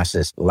MBA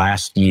classes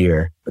last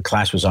year. The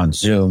class was on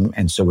Zoom,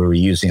 and so we were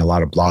using a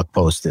lot of blog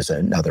posts as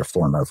another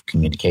form of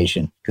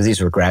communication because these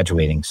were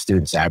graduating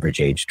students, average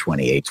age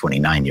 28,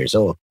 29 years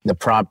old. The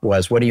prompt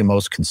was, what are you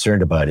most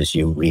concerned about as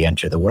you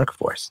re-enter the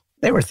workforce?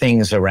 There were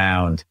things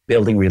around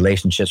building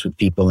relationships with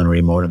people in a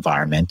remote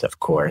environment, of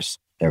course.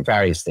 There are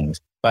various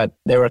things. But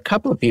there were a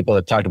couple of people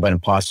that talked about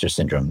imposter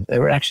syndrome.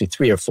 There were actually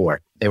 3 or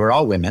 4. They were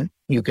all women.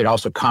 You could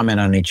also comment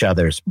on each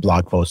other's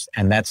blog posts,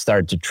 and that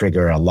started to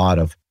trigger a lot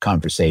of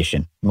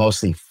conversation,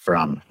 mostly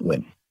from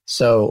women.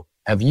 So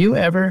have you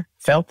ever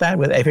felt that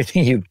with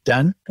everything you've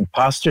done,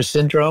 imposter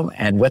syndrome?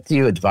 And what do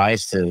you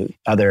advise to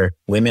other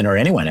women or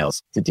anyone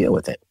else to deal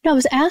with it? I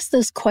was asked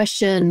this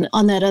question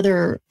on that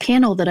other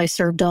panel that I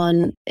served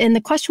on, and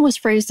the question was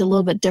phrased a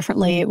little bit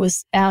differently. It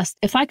was asked,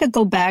 if I could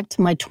go back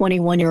to my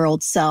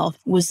 21-year-old self,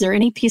 was there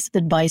any piece of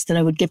advice that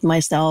I would give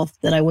myself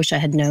that I wish I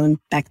had known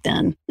back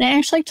then? And I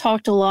actually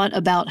talked a lot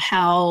about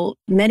how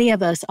many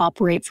of us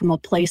operate from a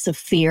place of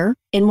fear.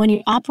 And when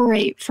you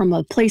operate from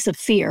a place of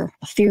fear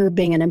of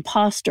being an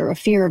imposter, a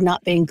fear of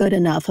not being good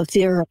enough, a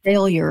fear of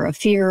failure, a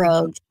fear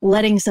of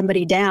letting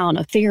somebody down,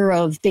 a fear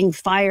of being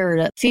fired,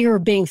 a fear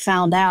of being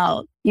found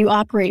out, you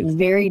operate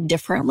very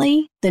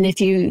differently than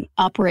if you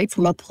operate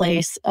from a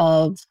place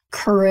of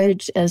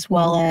courage as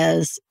well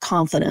as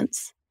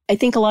confidence. I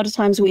think a lot of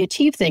times we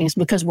achieve things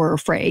because we're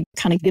afraid. It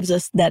kind of gives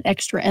us that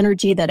extra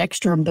energy, that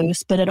extra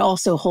boost, but it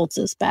also holds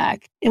us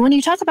back. And when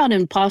you talk about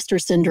imposter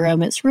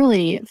syndrome, it's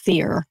really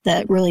fear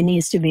that really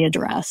needs to be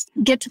addressed.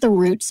 Get to the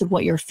roots of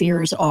what your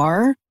fears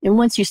are. And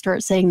once you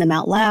start saying them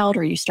out loud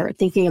or you start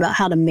thinking about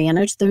how to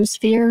manage those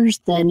fears,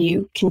 then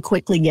you can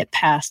quickly get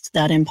past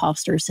that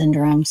imposter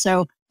syndrome.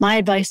 So my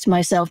advice to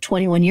myself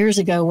 21 years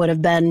ago would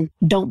have been,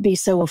 don't be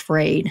so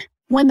afraid.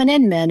 women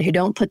and men who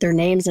don't put their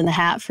names in the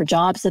hat for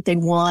jobs that they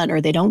want, or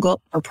they don't go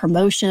for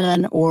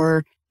promotion,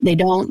 or they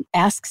don't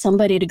ask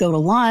somebody to go to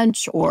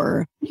lunch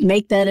or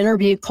make that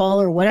interview call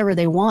or whatever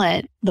they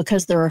want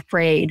because they're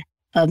afraid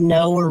of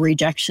no or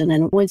rejection.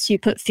 And once you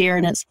put fear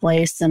in its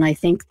place, then I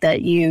think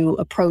that you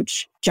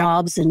approach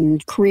jobs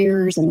and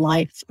careers and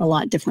life a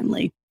lot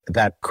differently.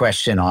 That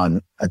question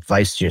on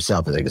advice to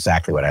yourself is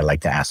exactly what I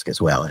like to ask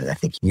as well. And I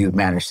think you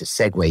managed to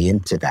segue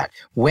into that.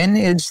 When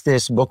is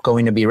this book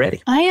going to be ready?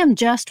 I am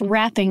just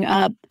wrapping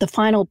up the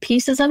final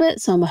pieces of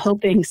it. So I'm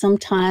hoping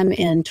sometime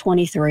in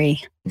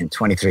 23. In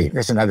 23.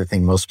 That's another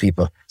thing most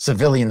people,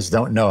 civilians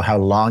don't know how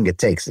long it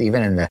takes,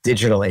 even in the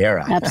digital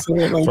era.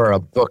 Absolutely. For a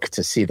book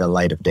to see the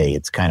light of day.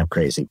 It's kind of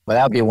crazy. But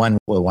that'll be one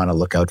we'll want to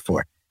look out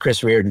for.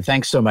 Chris Riordan,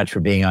 thanks so much for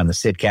being on the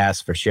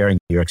Sidcast, for sharing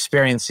your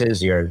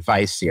experiences, your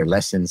advice, your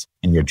lessons,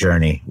 and your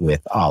journey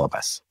with all of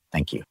us.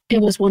 Thank you. It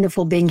was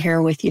wonderful being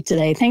here with you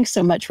today. Thanks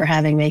so much for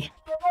having me.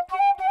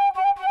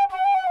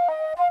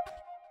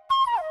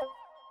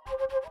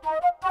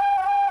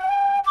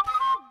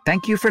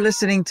 Thank you for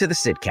listening to the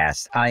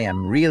Sidcast. I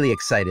am really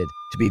excited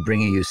to be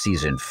bringing you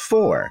season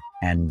 4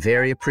 and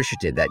very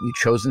appreciative that you've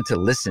chosen to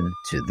listen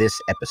to this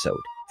episode.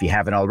 If you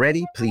haven't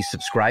already, please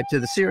subscribe to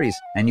the series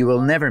and you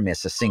will never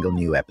miss a single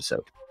new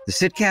episode. The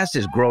Sidcast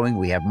is growing.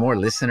 We have more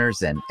listeners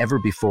than ever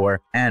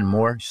before and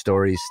more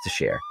stories to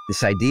share.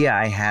 This idea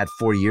I had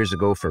 4 years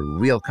ago for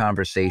real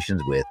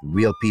conversations with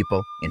real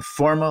people,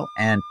 informal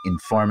and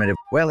informative,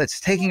 well, it's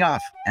taking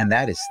off, and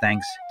that is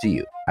thanks to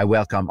you. I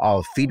welcome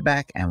all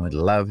feedback and would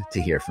love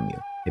to hear from you.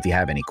 If you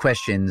have any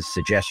questions,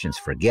 suggestions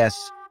for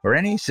guests, or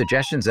any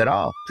suggestions at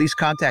all, please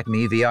contact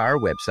me via our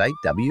website,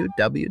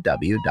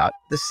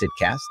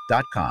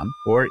 www.thesidcast.com,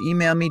 or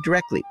email me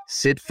directly,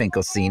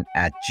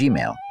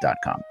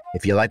 sidfinkelstein@gmail.com.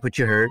 If you like what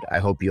you heard, I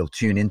hope you'll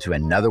tune into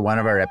another one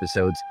of our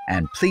episodes,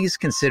 and please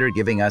consider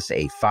giving us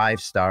a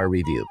 5-star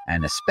review,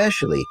 and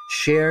especially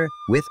share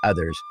with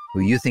others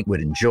who you think would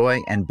enjoy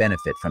and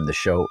benefit from the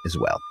show as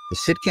well. The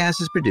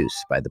Sidcast is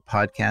produced by the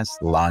Podcast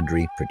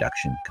Laundry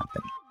Production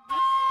Company.